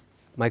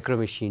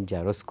micro-machined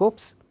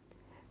gyroscopes.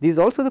 This is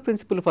also the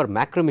principle for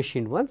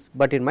macro-machined ones,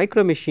 but in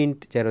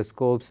micro-machined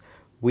gyroscopes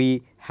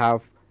we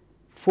have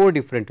 4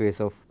 different ways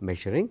of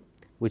measuring,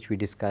 which we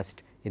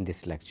discussed in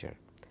this lecture.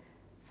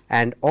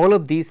 And all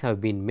of these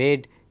have been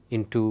made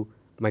into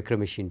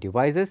micro-machined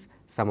devices.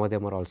 Some of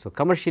them are also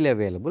commercially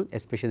available,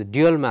 especially the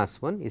dual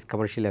mass one is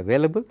commercially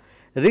available.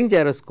 Ring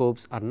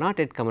gyroscopes are not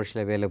yet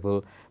commercially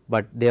available,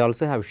 but they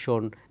also have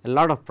shown a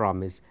lot of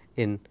promise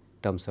in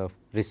terms of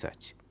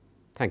research.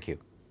 Thank you.